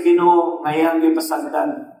nangalagad sa Ginoo ngayang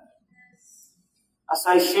ipasagdan. As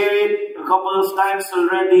I shared it a couple of times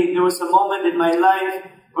already, there was a moment in my life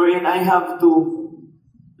wherein I have to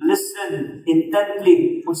listen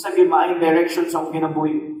intently kung sa gimaayong direction sa akong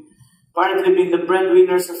kinabuhi. Partly being the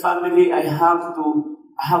breadwinner sa family, I have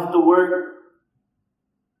to work.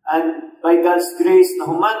 And by God's grace,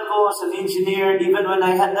 nahuman ko as an engineer, even when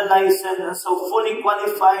I had the license and so fully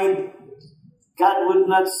qualified, God would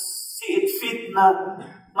not see it fit na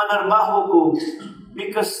manarbaho ko.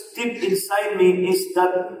 Because deep inside me is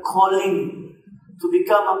that calling to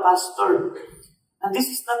become a pastor. And this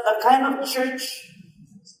is not the kind of church,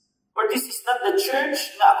 or this is not the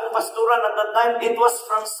church na akong pastoran at that time. It was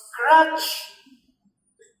from scratch.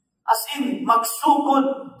 As in,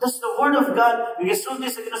 magsugod. That's the word of God. Resulti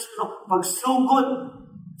sa Ginoo, magsugod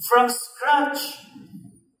from scratch.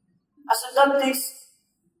 As so that takes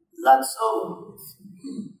lots of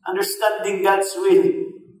understanding God's will.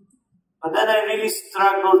 But then I really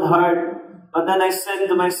struggled hard. But then I said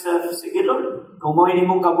to myself, sige Lord, kung mo ini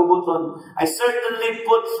mong kabubuton, I certainly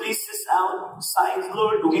put fleeces out, signs,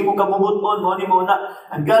 Lord, kung imong kabubuton, mo ni mo na.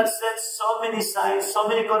 And God sent so many signs, so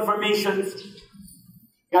many confirmations.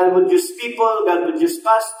 God would use people, God would use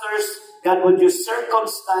pastors, God would use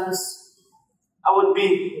circumstance. I would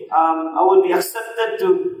be accepted to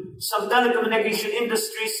some telecommunication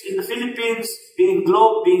industries in the Philippines, being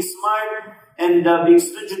Globe, being Smart, and being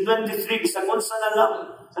Studio 23, bisag unsa na lang.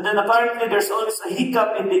 And then apparently there's always a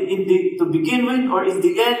hiccup to begin with or in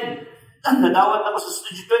the end. Nadawat ako sa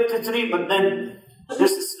Studio 23, but then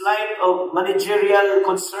there's a slight of managerial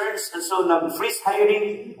concerns, and so nag-freeze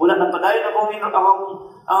hiring. Wala na padayon akong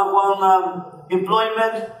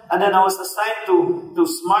employment, and then I was assigned to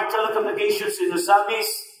Smart Telecommunications in Osamis.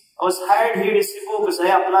 I was hired here in Cebu because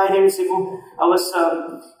I applied here in Cebu. I was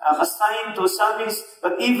assigned to Osamis,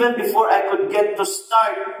 but even before I could get to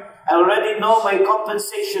start, I already know my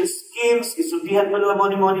compensation schemes. Isudihan mo nila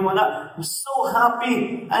mo na. I'm so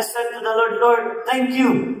happy. I said to the Lord, Lord, thank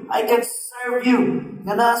you. I can serve you.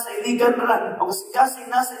 Nga nasa iligan ra. Ako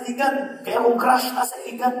kasing nasa iligan. Kaya akong crush nasa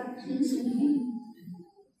iligan.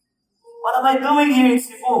 What am I doing here in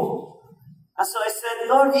Cebu? And so I said,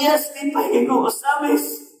 Lord, yes, di pa ko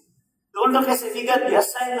Osamis. Doon na kasi iligan.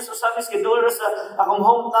 I-assign mo sa Osamis. Kaya doon sa akong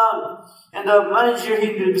hometown. And the manager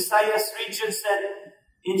here in the Visayas region said,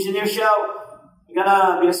 Engineer Xiao, you're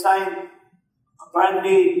gonna be assigned.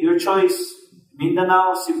 Apparently, your choice,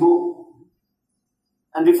 Mindanao, Cebu.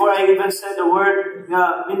 And before I even said the word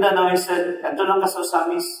Mindanao, I said, eto lang ka sa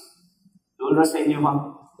Osamis. Doon na sa inyo, ma'am.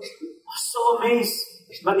 I was so amazed.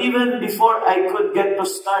 But even before I could get to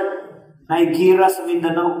start, naigira sa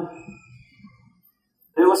Mindanao.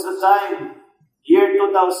 There was the time, year 2000.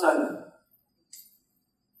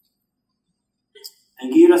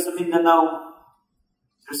 Naigira sa Mindanao.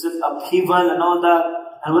 There's an upheaval and all that.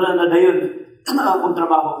 And wala na dayon akong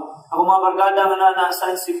trabaho. Ako mga barkada nga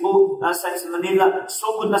na-assign Cebu, na-assign sa Manila,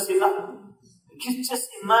 sugod na sila. You just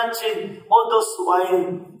imagine all those while.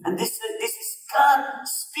 And this is God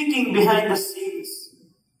speaking behind the scenes.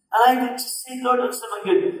 And I would just say, Lord, what's naman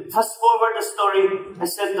yun? Fast forward the story, I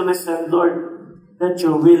said to myself, Lord, let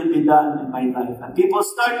your will be done in my life. And people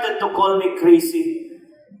started to call me crazy.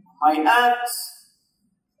 My aunts,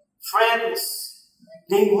 friends,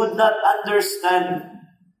 they would not understand.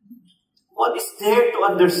 What is there to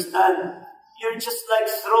understand? You're just like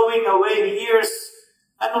throwing away years.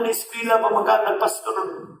 Ano ni eskwela pa magpastor,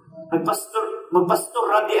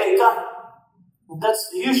 radi ay ka.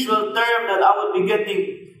 That's the usual term that I would be getting.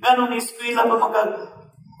 Ano ni eskwela pa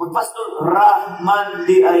magpastor, rahman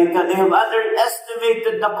di ay ka. They have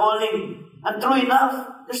underestimated the calling. And true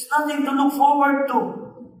enough, there's nothing to look forward to.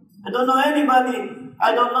 I don't know anybody.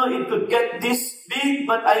 I don't know it could get this big,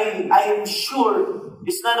 but I am sure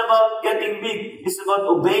it's not about getting big. It's about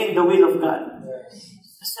obeying the will of God.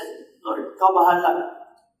 I said, Lord, ikaw bahala.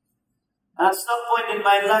 And at some point in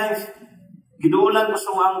my life, giduulan ko sa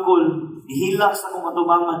uncle, ihilak sa akong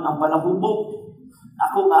atubangan ang palahubog.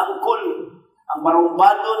 Akong uncle, Ang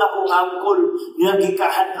marumbado na kong angkol, nga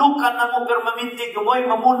gikahadlukan na mo permanente, gumoy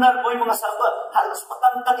mamunar, mo'y mga saba, halos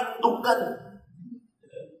matantang yung dugan.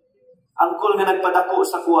 Angkol nga nagpadako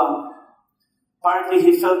sa kuwa, partly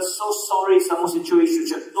he felt so sorry sa mo situation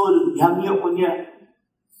siya. Tol, yamyo ko niya.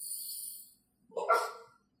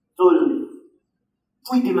 Tol,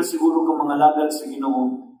 pwede man siguro kang mga lagad sa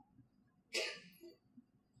Ginoo.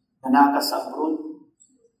 Nanaka sa abroad.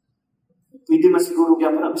 Pwede man siguro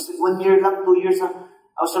kaya parang 1 year lang, 2 years lang.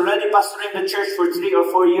 I was already pastoring the church for 3 or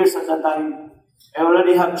 4 years at that time. I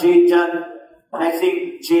already have J. John, and I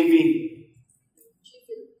think JV.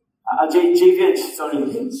 JV, sorry.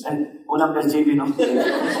 And unang beses JV, no? I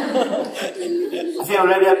think I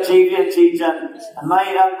already have JV and J. John. And my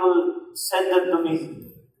uncle said that to me.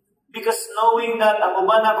 Because knowing that ako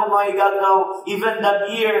ba na ako makigagaw, even that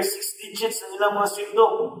year, 6 digits ang ilang mga sweldo.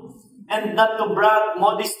 And not to brag,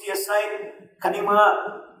 modesty aside, kaning mga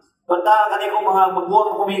bata, kaning mga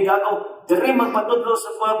magbuwang ako makigagaw, dari magpatudlo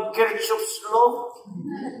sa mga Kirchhoff's Law,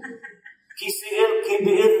 KCL,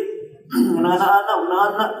 KBL,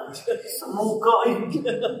 nana, sa mukha eh.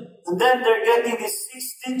 And then they're getting these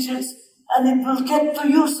 6 digits, and it will get to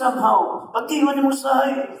you somehow. Pati-iwan mo sa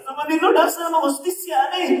manilo na sa mga hostisya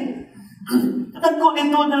eh. Nagko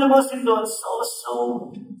dito na labasin doon,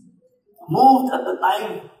 so moved at the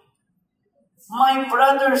time. My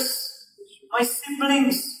brothers, my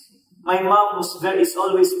siblings, my mom is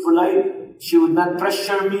always polite. She would not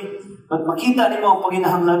pressure me. But makita ni mo ang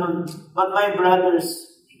panginahanglan nun. But my brothers,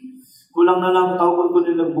 kulang na lang tawag ko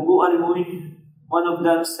nila, buguan mo eh. One of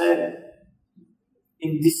them said,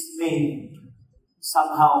 in dismay,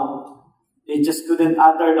 somehow, they just couldn't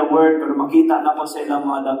utter the word, pero makita na ko sa ilang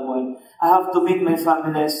mga dagway. I have to meet my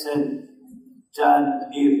family. I said, John,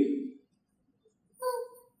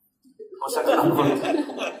 usa ka lang ko.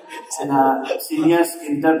 Seniors,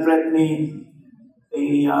 interpret ni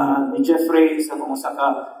Jeffrey sa mga usa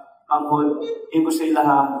ka manghod. Ingo sa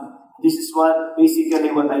ilaha, this is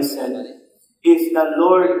basically what I said. If the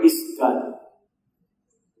Lord is God,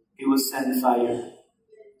 He will send fire.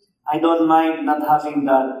 I don't mind not having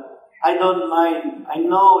that. I don't mind. I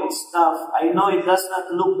know it's tough. I know it does not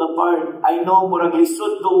look the part. I know murag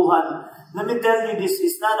lisod tuuhan. Let me tell you this,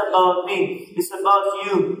 it's not about me. It's about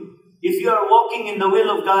you. If you are walking in the will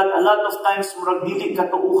of God, a lot of times murag dili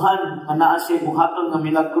katuuhan na naa siya buhaton nga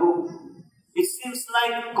milagro. It seems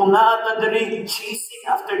like kung naata diri, chasing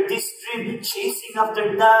after this dream, chasing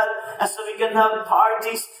after that, and so we can have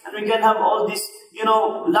parties and we can have all this,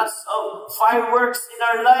 lots of fireworks in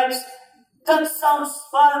our lives. That sounds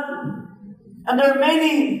fun. And there are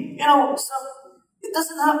many, it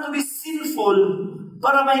doesn't have to be sinful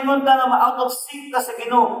para maingon ta nga out of sync ta sa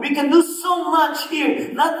Ginoo. We can do so much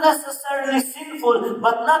here, not necessarily sinful,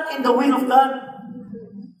 but not in the will of God.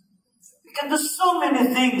 We can do so many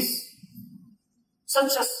things,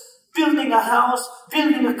 such as building a house,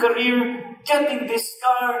 building a career, getting this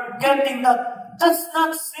car, getting that. That's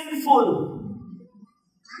not sinful.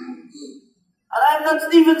 And I'm not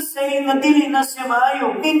even saying na dili na siya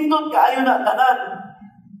maayo. Nindot kaayo na tanan.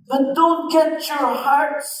 But don't get your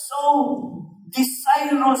heart so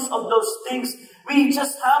desirous of those things. We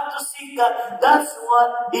just have to seek God. That's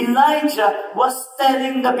what Elijah was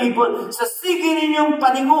telling the people. Sa sige ninyong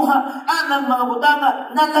paninguha, anang mga butanga,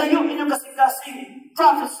 nalayo inyong kasing-kasing.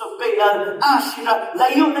 Prophets of Baal, Asherah,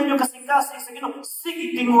 layo na inyong kasing-kasing sa Ginoo.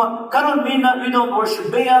 Sige tinguha. Karon we don't worship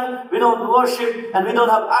Baal, we don't worship, and we don't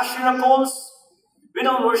have Asherah poles. We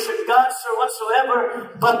don't worship gods or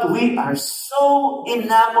whatsoever, but we are so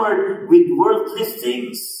enamored with worldly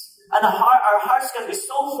things. And our hearts can be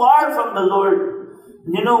so far from the Lord.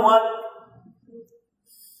 And you know what?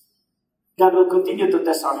 God will continue to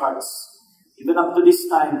test our hearts. Even up to this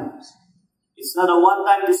time. It's not a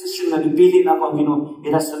one-time decision na ipili na ako ang Ginoo.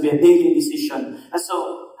 It has to be a daily decision. And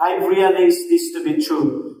so, I've realized this to be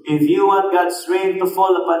true. If you want God's rain to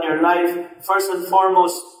fall upon your life, first and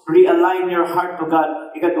foremost, realign your heart to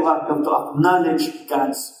God. You have to acknowledge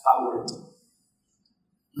God's power.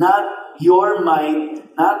 Not your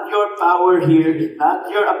might, not your power here, not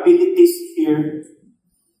your abilities here.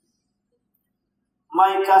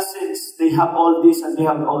 My cousins, they have all this and they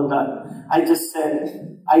have all that. I just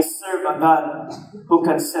said, I serve a God who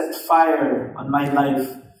can set fire on my life,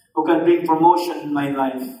 who can bring promotion in my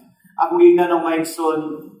life. Ako ginanong my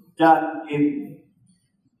son, John,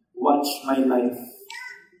 watch my life.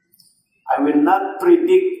 I will not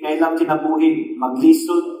predict kailang kinabuhi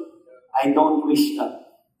maglisod. I don't wish that.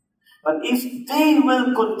 But if they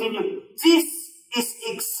will continue, this is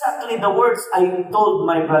exactly the words I told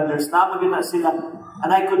my brothers. Namagana sila. And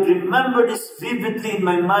I could remember this vividly in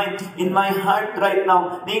my mind, in my heart right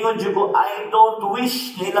now. Ningon ko, I don't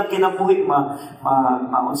wish na ilang kinabuhi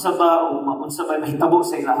maunsa ba o maunsa ba mahitabo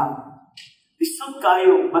sa ilaha. Isod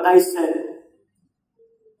kayo, but I said,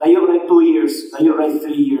 layo right 2 years, layo right 3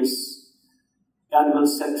 years. God will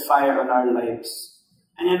set fire on our lives.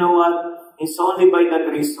 And you know what? It's only by the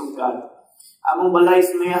grace of God. Among balay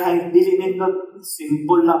sa mga dili nindot,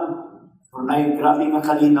 simple lang. Pero na'y grabe nga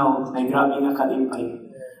kalinaw, na'y grabe nga kalipay.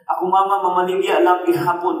 Ako mama, mamaligya lang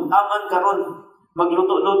ihapon. Taman karon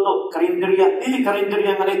magluto-luto, karinderya. Dili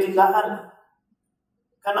karinderya nga na'y tindahan.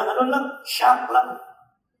 Kanang ano lang, shop lang.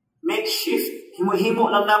 Makeshift. Himo-himo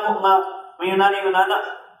lang namo nga mayunani nga nana.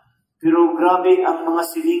 Pero grabe ang mga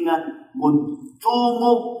silingan.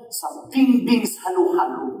 Mudtumog sa bingbings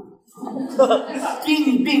halo-halo.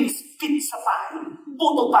 Bingbings pizza pie.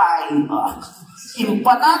 Puto pie.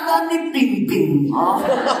 Impanada ni Bingbing.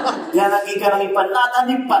 Yan lagi ka ng impanada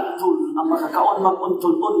ni Pantul. Ang makakaon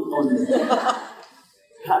mag-untol-untol.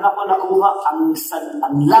 Yan ako nakuha ang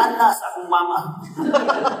lana sa akong mama.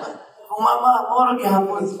 Akong mama, morag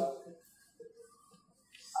ihapon.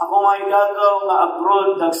 Ako may gagaw nga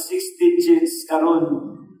abroad ng 6 digits karon.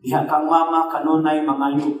 Diha kang mama kanunay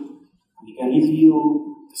mangayo. Igalilyo,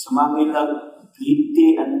 sumangilag,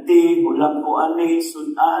 liti, ante, ulang ko ane,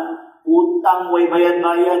 sudan, utang, way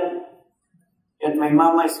bayad-bayad. Yet my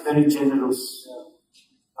mama is very generous.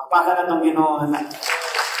 Papakan na itong Ginoo.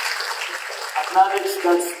 Acknowledge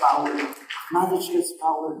God's power. Acknowledge God's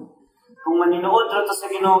power. Kung maninood rato sa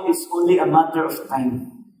Ginoo, it's only a matter of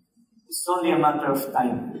time. It's only a matter of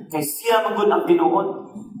time. Kay siya magud ang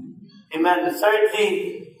tinuod. Amen.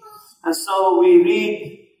 Thirdly, and so we read,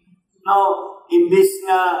 imbis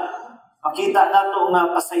nga makita nato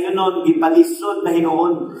nga pasayunon, gipalisod na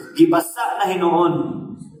hinuon, gibasa na hinuon.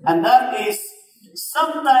 And that is,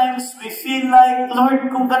 sometimes we feel like,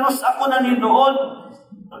 Lord, kung kanos ako na hinuon,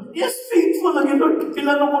 yes, faithful na Lord.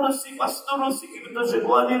 Kilala ko na si Pastor, si Kibita, si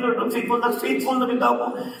Buhani, Lord, faithful na bitaw ko.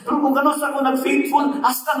 Pero kung kanos ako nag-faithful,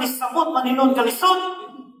 hasta nisabot, maninon kalisod.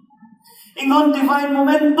 Ingon, divine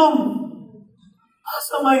momentum.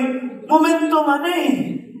 Asa may momentum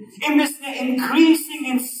Imbes na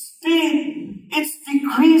increasing in speed, it's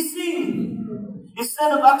decreasing.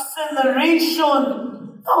 Instead of acceleration,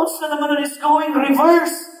 it's going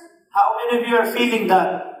reverse. How many of you are feeling that?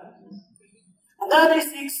 And that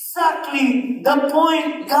is exactly the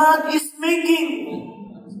point God is making.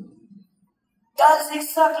 That's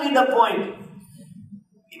exactly the point.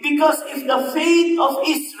 Because if the fate of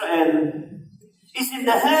Israel is in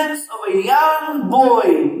the hands of a young boy,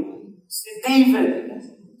 si David,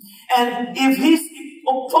 and if his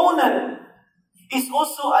opponent is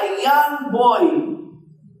also a young boy,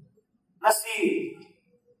 na si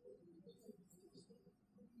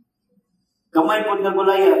gamay po na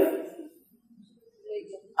Goliath.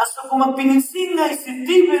 Asa kung magpininsing nga si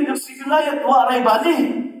David o si Goliath, waray bali.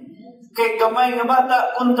 Kay gamay nga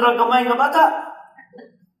bata kontra gamay nga bata.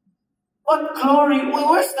 What glory?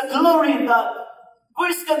 Where's the glory in that?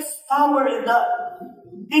 Where's God's power in that?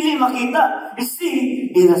 Dili makita. You see,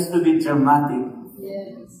 it has to be dramatic.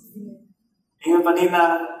 Yes. Ingat pa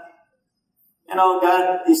nila, God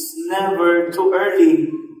is never too early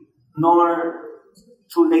nor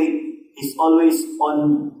too late. He's always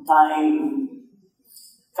on time.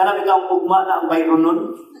 Kana bitaw ang ugma na ang bayron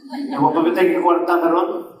nun. Ewan pa bitay kwarta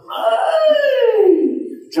karon.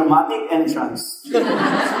 Dramatic entrance.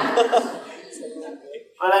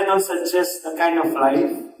 But I don't suggest the kind of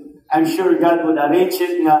life. I'm sure God would arrange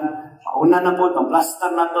it nga mauna na po, itong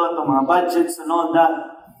plaster na to, itong mga budgets and all that.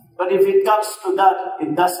 But if it comes to that,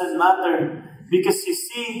 it doesn't matter. Because you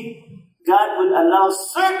see, God would allow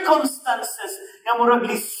circumstances na murag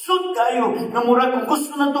lisod kayo, na murag kung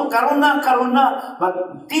gusto na to, karon na.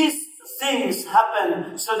 But these things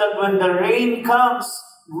happen so that when the rain comes,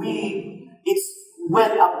 it's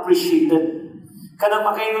well appreciated. Kanang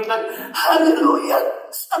makainutan, hallelujah!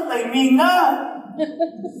 Sa timing na!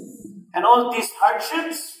 And all these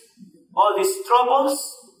hardships, all these troubles,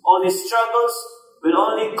 all these struggles will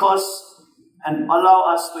only cause and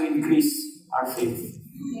allow us to increase our faith.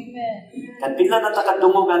 Amen. At bigla na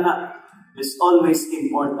takadungugan na is always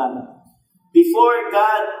important. Before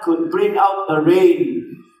God could bring out the rain,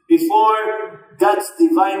 before God's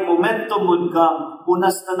divine momentum would come,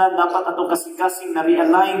 unas na dapat atong kasing-kasing na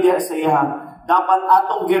realign diya sa iya. Dapat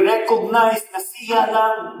atong gi-recognize na siya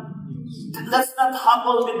lang. Let's not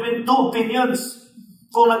hobble between two opinions.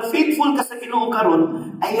 Kung nag-faithful ka sa Ginoo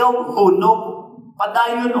karon, ayaw hunong,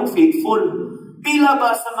 padayon og faithful. Pila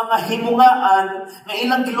ba sa mga himungaan na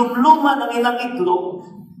ilang gilumluman ang ilang itlog?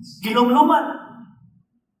 Gilumluman.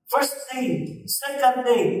 First day, second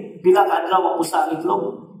day, pila ka adlaw ako sa itlog?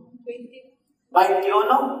 21.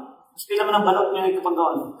 Mas pila man ang balot niya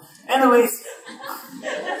ikapagawan. Anyways,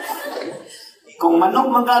 kung manok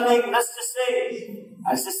magaling, let's just say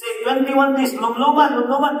 21 days, lumluman.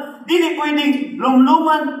 Dili pwedeng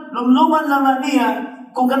lumluman lang na niya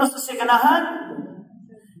kung gano'n sa sikanahan.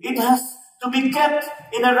 It has to be kept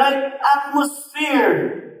in the right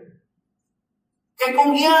atmosphere. Kaya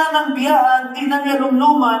kung iyan ang biyaan, di na niya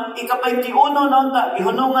lumluman, ika-21 na unta,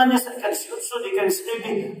 ihunungan niya sa ika-18,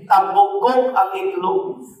 ika-19, tabugok ang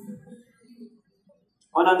itlog.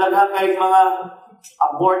 O nandaghan kay mga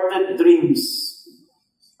aborted dreams,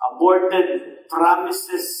 aborted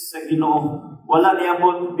promises sa Ginoo. Wala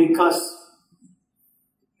niabot because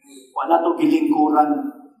wala to gilingkuran.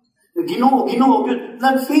 Ginoo, yun.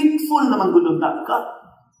 Nag-faithful naman gudod na ka.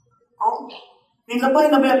 Oh?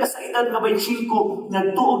 Nilabay na ba ka sa edad na 25,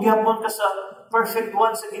 nagtuog yapon ka sa perfect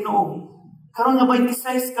one sa Ginoo. Karon nga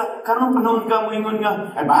 26 ka, karon panahon ka mo ingon nga,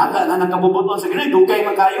 ay baga na nakabubuton sa Ginoo, dugay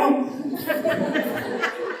man kayo.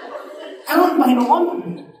 Karon pa hinuon.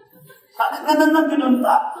 Nagananan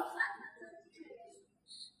ginunta.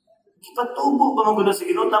 Ipatubo pa maguna sa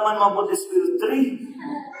Ginoo, taman mabuti Spirit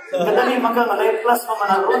 3. Kadali maka nga life class pa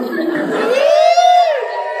manaron.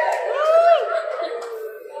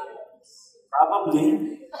 Probably.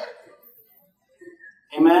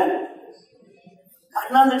 Amen?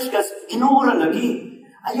 Acknowledge ka, Ginoo ra lagi.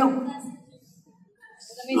 Ayaw.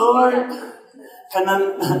 Lord,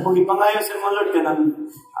 kanang, kung ipangayo sa mga Lord, kanang,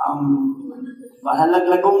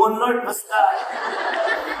 bahalaglagong Lord, basta.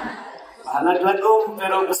 Bahalaglagong,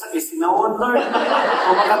 pero basta isinawon, Lord.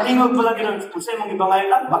 Kung makatingog pala ginang, kung sa'yo mong ipangayo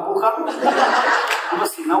lang, bakukang. Kung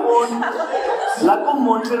sinawon, lagong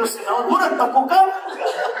mo, pero sinawon, murag bakukang.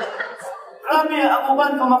 Grabe, ang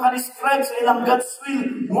uban kung makadescribe sa ilang God's will,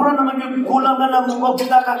 mura naman yung kulang na lang mo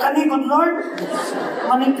kita kakanigod, Lord.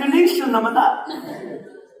 Manipulation naman na.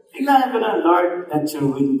 Tingnan ko na, Lord, that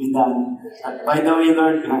your will be done. At by the way,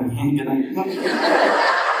 Lord, kung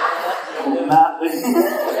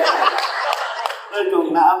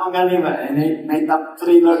naamang galing ba, may top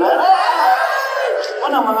 3, Lord.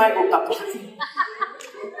 Ano mga yung top 3?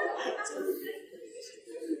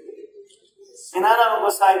 Inara mo ba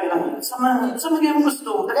sa akin, sa mga mo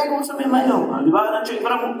gusto, kaya kung sa may mayo, di ba ka na check,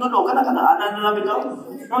 parang magtulo, kanaan na lang ito.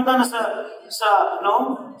 Punta na sa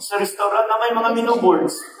restaurant na may mga menu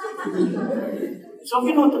boards. So,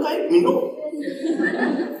 ginuto kayo, menu.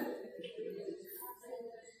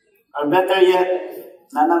 Or better yet,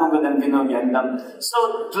 nanamagod ang ginugandam.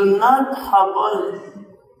 So, do not hubble.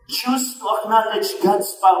 Choose to acknowledge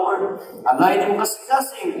God's power. Align mo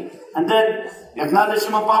kasing. And then, you acknowledge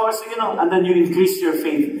yung power sa Ginoo. And then you increase your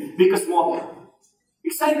faith. Because mo,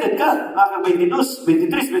 excited ka. Naka 22,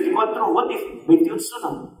 23, 24. What if 28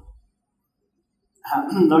 na?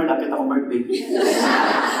 Lord, apit ako birthday.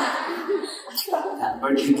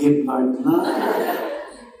 Birthday gift, Lord.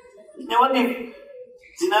 What if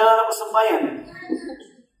sinalala ko sa bayan?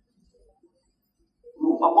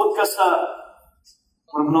 Mapapod ka sa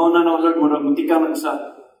Murag na Lord, murag mutika na sa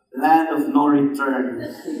land of no return.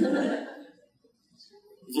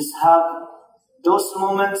 Just have those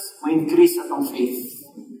moments we increase atong faith.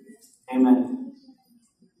 Amen.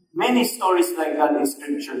 Many stories like that in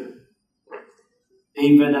Scripture.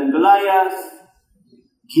 David and Goliath,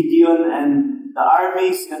 Gideon and the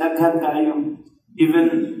armies, kadaghan kayo.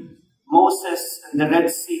 Even Moses and the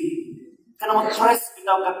Red Sea. Kana mag-press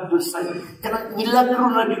bitaw kag dulsay. Kana milagro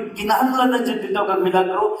na kinahanglan na jud bitaw kag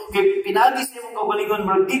milagro. Kay pinagi sa imong kaugalingon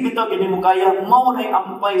murag di bitaw kini mo kaya mao nay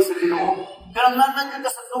ampay sa Ginoo. Kana nanan ka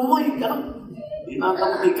sa tumoy, kana di na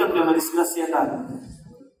ta tikan ka madisgrasya ta.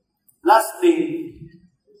 Lastly,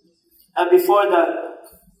 before that,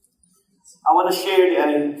 I want to share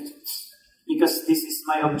because this is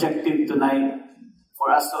my objective tonight for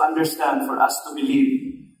us to understand, for us to believe.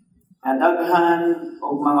 Na daghan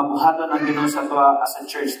o mga buhaton ang Ginoo sa ato as a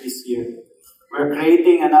church this year. We're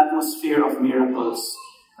creating an atmosphere of miracles,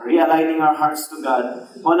 realigning our hearts to God.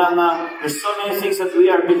 There's so many things that we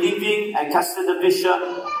are believing. I casted a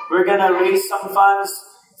vision. We're gonna raise some funds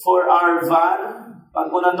for our van. Pag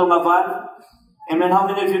muna itong van. Amen. How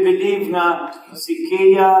many of you believe na si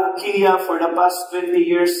Kia for the past 20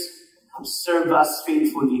 years have served us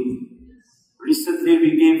faithfully? Recently,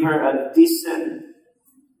 we gave her a decent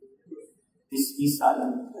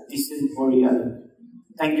burial.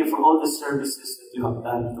 Thank you for all the services that you have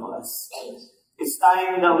done to us. It's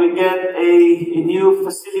time that we get a new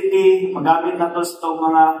facility. Magamit na to sa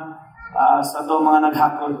mga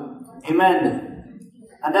naghakot. Amen.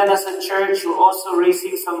 And then as a church, we're also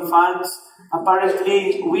raising some funds.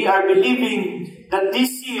 Apparently, we are believing that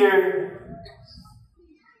this year,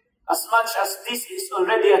 as much as this is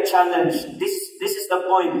already a challenge, this is the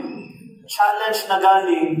point. Challenge na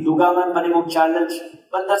galing, dugangan pa nimong challenge.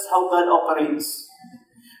 But that's how God operates.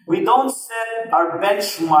 We don't set our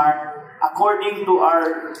benchmark according to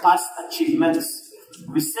our past achievements.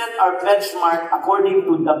 We set our benchmark according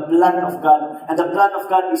to the plan of God. And the plan of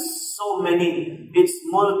God is so many. It's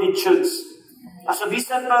multitudes. As a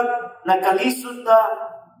bisan pag nagkalisod na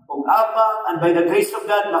o abang, and by the grace of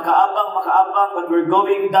God, makaabang, but we're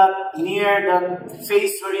going that near that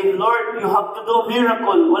phase wherein, Lord, you have to do a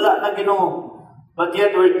miracle. Wala na Ginoo. But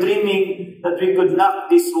yet we're dreaming that we could knock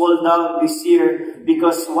this wall down this year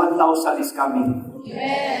because 1,000 is coming.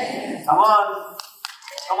 Yes. Come on,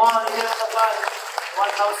 here at the back.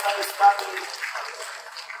 1,000 is coming.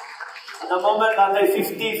 At the moment, under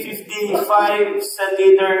 55 cell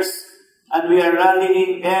leaders, and we are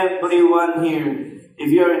rallying everyone here.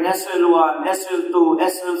 If you're in SL1, SL2,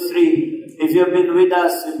 SL3, if you've been with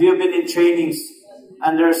us, if you've been in trainings,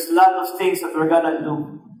 and there's a lot of things that we're gonna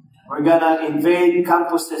do. We're gonna invade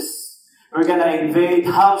campuses. We're gonna invade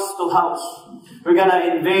house to house. We're gonna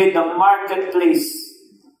invade the marketplace.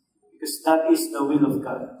 Because that is the will of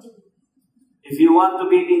God. If you want to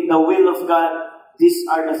be in the will of God, these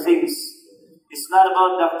are the things. It's not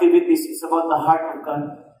about the activities, it's about the heart of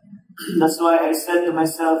God. That's why I said to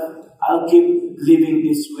myself, I'll keep living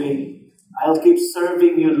this way. I'll keep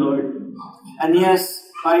serving you, Lord. And yes,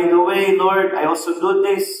 by the way, Lord, I also do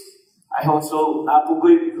this. I also,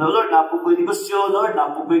 napugoy negosyo, Lord,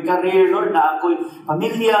 napugoy career, Lord, naakoy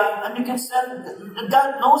pamilya. And you can say,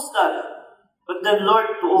 God knows that. But then, Lord,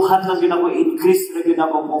 tuuhan lang yun ako, increase lang yun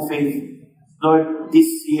ako mong faith. Lord,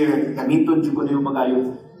 this year, gamiton dyan ko na yung magayo.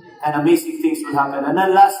 And amazing things will happen. And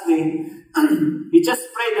then lastly, we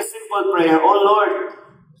just prayed a simple prayer. Oh Lord,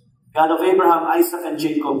 God of Abraham, Isaac, and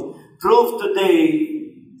Jacob, prove today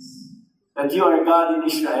that you are God in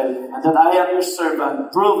Israel, and that I am your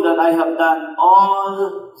servant. Prove that I have done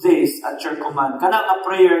all this at your command. Kanang a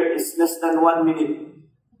prayer is less than 1 minute.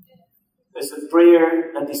 There's a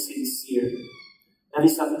prayer that is sincere. That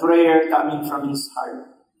is a prayer coming from his heart.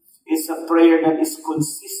 It's a prayer that is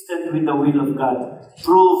consistent with the will of God.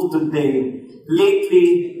 Prove today.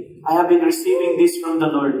 Lately, I have been receiving this from the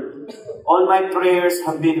Lord. All my prayers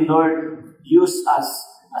have been, Lord, use us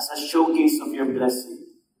as a showcase of your blessing.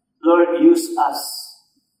 Lord, use us.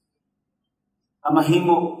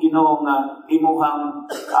 Mahimo, Ginoo nga, imuhang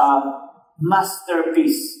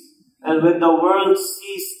masterpiece. And when the world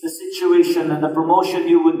sees the situation and the promotion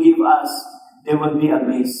you would give us, they will be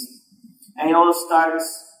amazed. And it all starts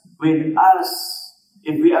with us,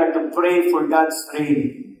 if we are to pray for God's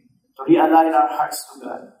reign, to realign our hearts to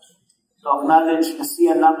God, to acknowledge na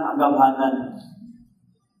siya lang ang gabhanan.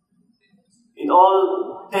 It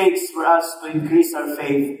all takes for us to increase our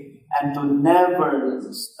faith and to never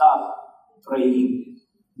stop praying.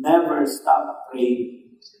 Never stop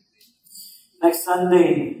praying. Next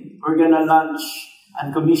Sunday, we're gonna launch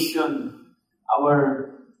and commission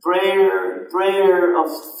our prayer of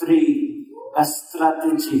 3, a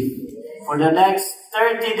strategy. For the next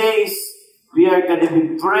 30 days, we are going to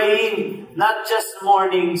be praying, not just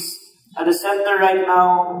mornings. At the center right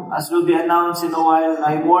now, as will be announced in a while,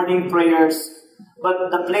 my morning prayers.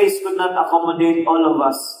 But the place could not accommodate all of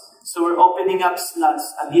us. So we're opening up slots,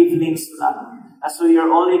 an evening slot. And so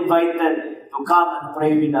you're all invited to come and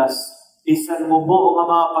pray with us. Bisan mo buo nga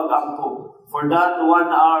mga pag-ampo. For that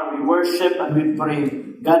 1 hour, we worship and we pray.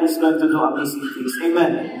 God is going to do amazing things.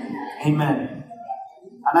 Amen. Amen.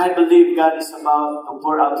 And I believe God is about to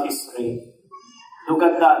pour out His rain. Look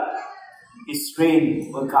at that. His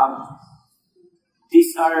rain will come.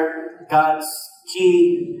 These are God's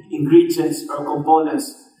key ingredients or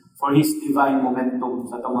components for His divine momentum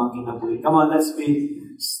sa itong mga kinabuhi. Come on, let's be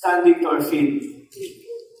standing to our feet.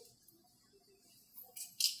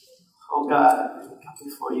 Oh God, I'm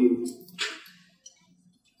coming for you.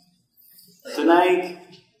 Tonight,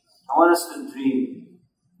 I want us to dream.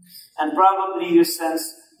 And probably you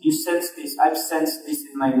sense this. I've sensed this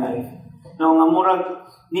in my life. No, nga murag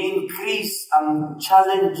ni-increase ang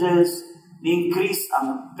challenges, ni-increase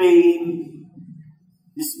ang pain,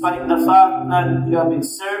 despite the fact that you have been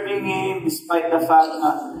serving Him, despite the fact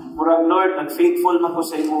that murag Lord, nag-faithful man ko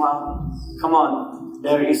sa imuha. Come on,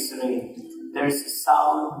 there is rain. There's a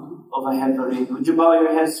sound of a heavy rain. Would you bow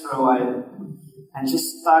your heads for a while and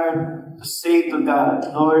just start to say to God,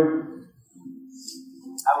 Lord,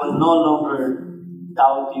 I will no longer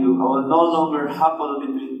doubt you. I will no longer hobble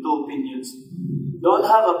between two opinions. Don't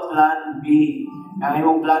have a plan B. Ang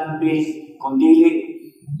imong plan B, kung dili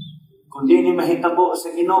Kung di ni mahitabo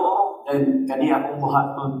sa Ginoo, then kani akong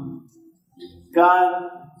buhaton. God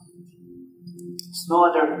is no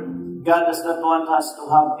other. God does not want us to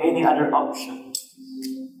have any other option.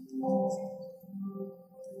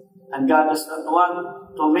 And God does not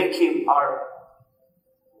want to make Him our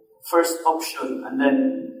first option. And then,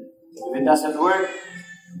 if it doesn't work,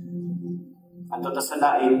 ato ta sa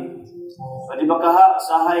lain. O di ba kaha,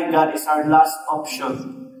 usahay, God is our last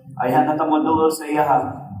option. Ay hanata mo doon sa iya.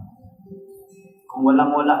 Kung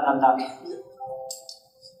walang-wala na ta.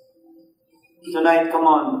 Tonight, come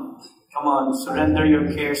on, surrender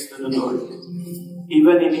your cares to the Lord.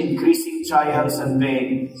 Even in increasing trials and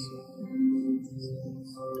pain.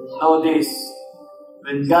 Know this,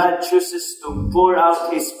 when God chooses to pour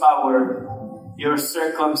out His power, your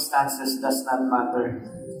circumstances does not matter.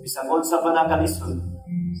 Bisan unsa pa na kalisod.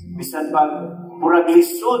 Bisan pag murag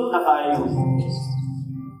lisod na kayo.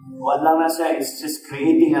 Wala na siya, it's just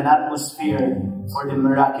creating an atmosphere for the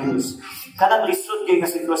miraculous. Kanang lisod kay nga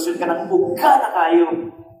sitwasyon, kanang uga na kayo.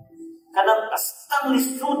 Kanang astang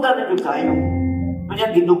lisudan na yun kayo.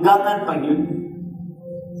 Kanya gidugangan pa yun.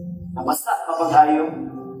 Nabasa pa pa kayo.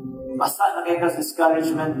 Basa na kayo ka sa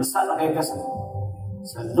discouragement, basa na kayo ka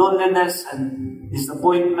sa loneliness and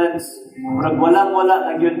disappointments. Murag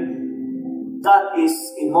walang-wala na yun. That is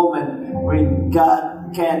a moment where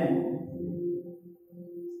God can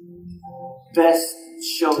best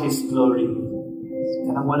show His glory.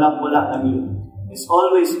 Kanang walang-wala na yun. It's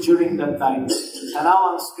always during that time.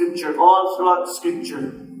 Tanaw ang scripture, all throughout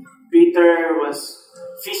scripture, Peter was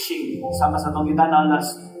fishing. Sama sa itong kita na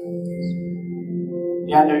last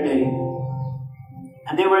the other day.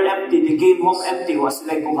 And they were empty. They came home empty. Was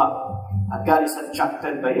sila kuha. And God is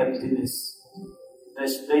attracted by emptiness.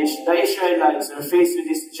 The Israelites are faced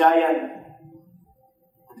with this giant.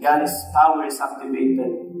 And God's power is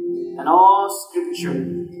activated. And all scripture,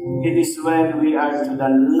 it is when we are to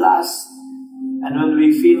the last and when we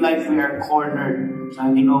feel like we are cornered na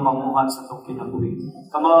hindi mo mamuhat sa itong kinabuhi.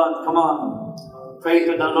 Come on. Pray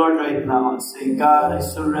to the Lord right now and say, God, I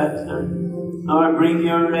surrender. Lord, bring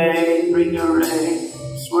your rain.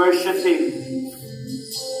 Just worship Him.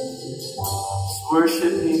 Just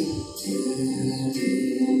worship Him.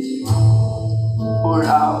 Pour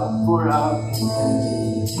out.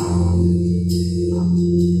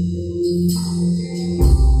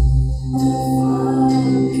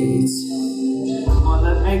 Come on,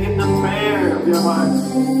 let's make it the prayer of your heart.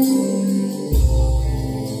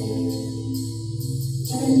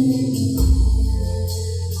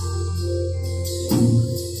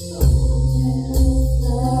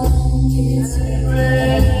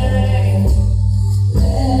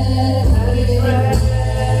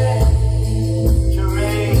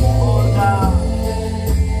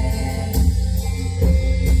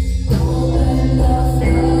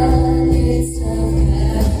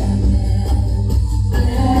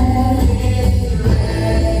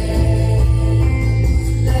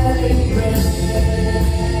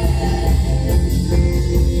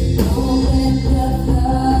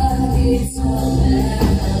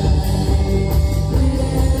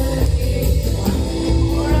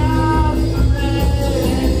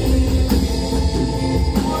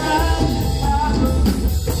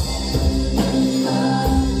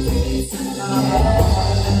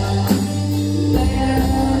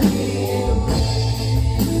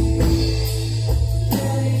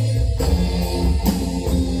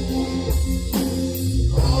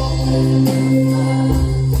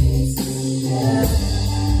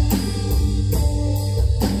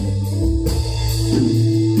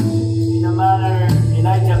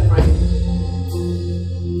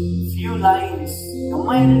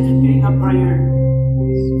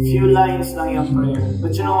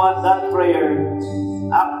 But you know what? That prayer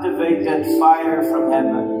activated fire from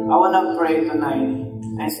heaven. I want to pray tonight.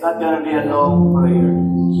 And it's not going to be a long prayer.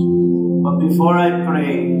 But before I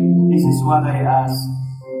pray, this is what I ask.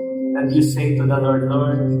 That you say to the Lord,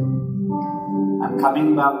 Lord, I'm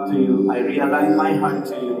coming back to you. I realign my heart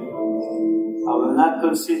to you. I will not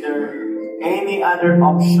consider any other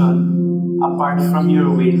option apart from your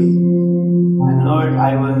will. And Lord,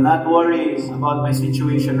 I will not worry about my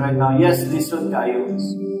situation right now. Yes, listen kayo.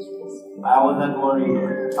 I will not worry,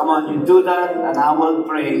 Lord. Come on, you do that and I will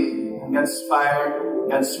pray. And God's fire,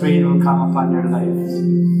 God's rain will come upon your life.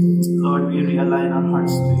 Lord, we realign our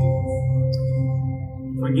hearts to you.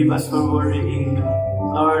 Forgive us for worrying.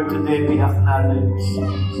 Lord, today we acknowledge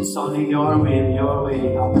it's only your will, your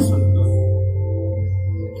way, ang sundot.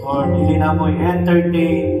 Lord, hindi na mo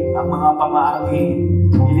i-entertain ang mga pamaagi.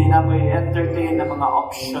 Hindi na mo i-entertain ang mga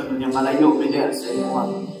option yung malayo bigyan sa iyo.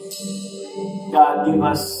 God, give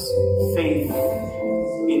us faith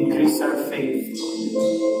increase our faith.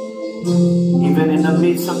 Even in the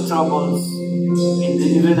midst of troubles,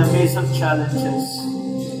 even in the midst of challenges,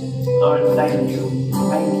 Lord, thank you.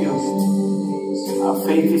 Thank you. Our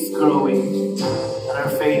faith is growing, and our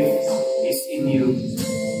faith is in you.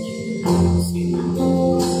 It's in you.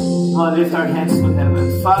 Now lift our hands to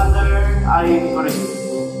heaven. Father, I pray,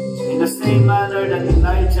 in the same manner that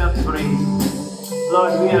Elijah prayed,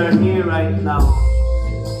 Lord, we are here right now.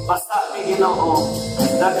 Basta mi Ginoo,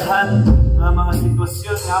 daghan na mga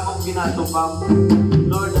sitwasyon nga among ginatubang.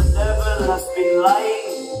 Lord, the devil has been lying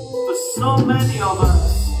to so many of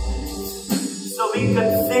us. So we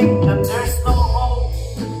could think that there's no hope.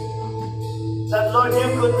 That Lord, you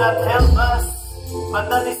could not help us. But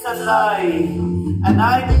that is a lie. And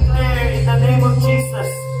I declare in the name of Jesus,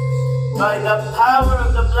 by the power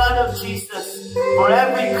of the blood of Jesus, for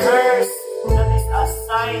every curse that is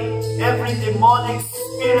assigned, every demonic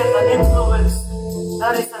spirit and influence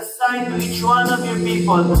that is assigned to each one of your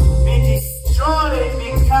people, be destroyed, be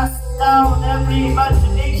cast down, every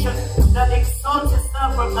imagination that exalts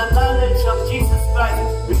itself from the knowledge of Jesus Christ.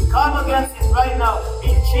 We come against it right now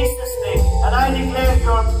in Jesus' name. And I declare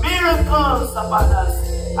your miracles upon us.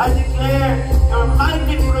 I declare your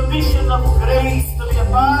mighty provision of grace to be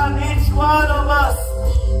upon each one of us.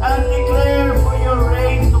 And declare for your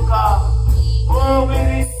reign to come. Oh, we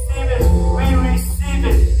receive it. We receive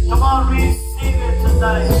it. Come on, receive it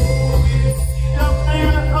tonight. We receive your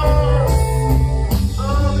miracles.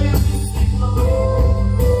 Oh, we receive, Lord.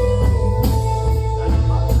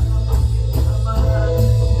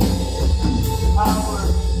 Power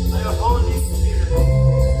by your Holy Spirit.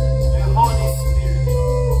 By your Holy Spirit.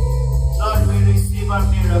 Lord, we receive our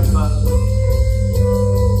miracle.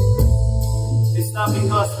 It's not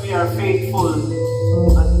because we are faithful,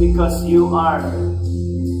 but because you are.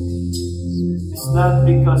 It's not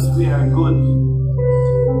because we are good,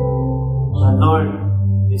 but Lord,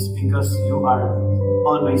 it's because you are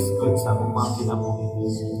always good sa among mga kinabuhi.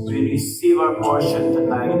 We receive our portion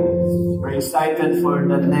tonight. We're excited for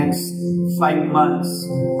the next 5 months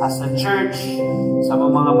as a church, sa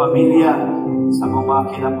among mga pamilya, sa among mga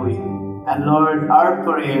kinabuhi. And Lord, our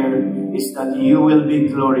prayer is that you will be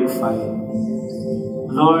glorified.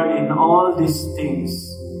 Lord, in all these things,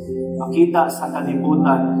 makita sa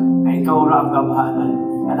kalibutan na ikaw ra ang gamhanan.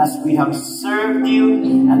 And as we have served you,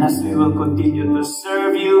 and as we will continue to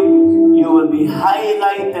serve you, you will be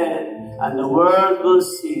highlighted, and the world will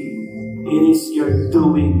see it is your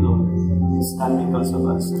doing, Lord. It's not because of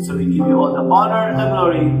us. And so we give you all the honor and the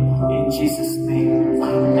glory in Jesus' name.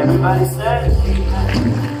 Everybody said,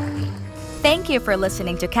 Amen. Thank you for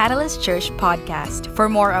listening to Catalyst Church Podcast. For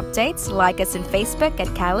more updates, like us on Facebook at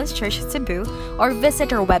Catalyst Church Cebu or visit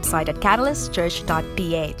our website at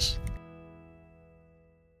catalystchurch.ph.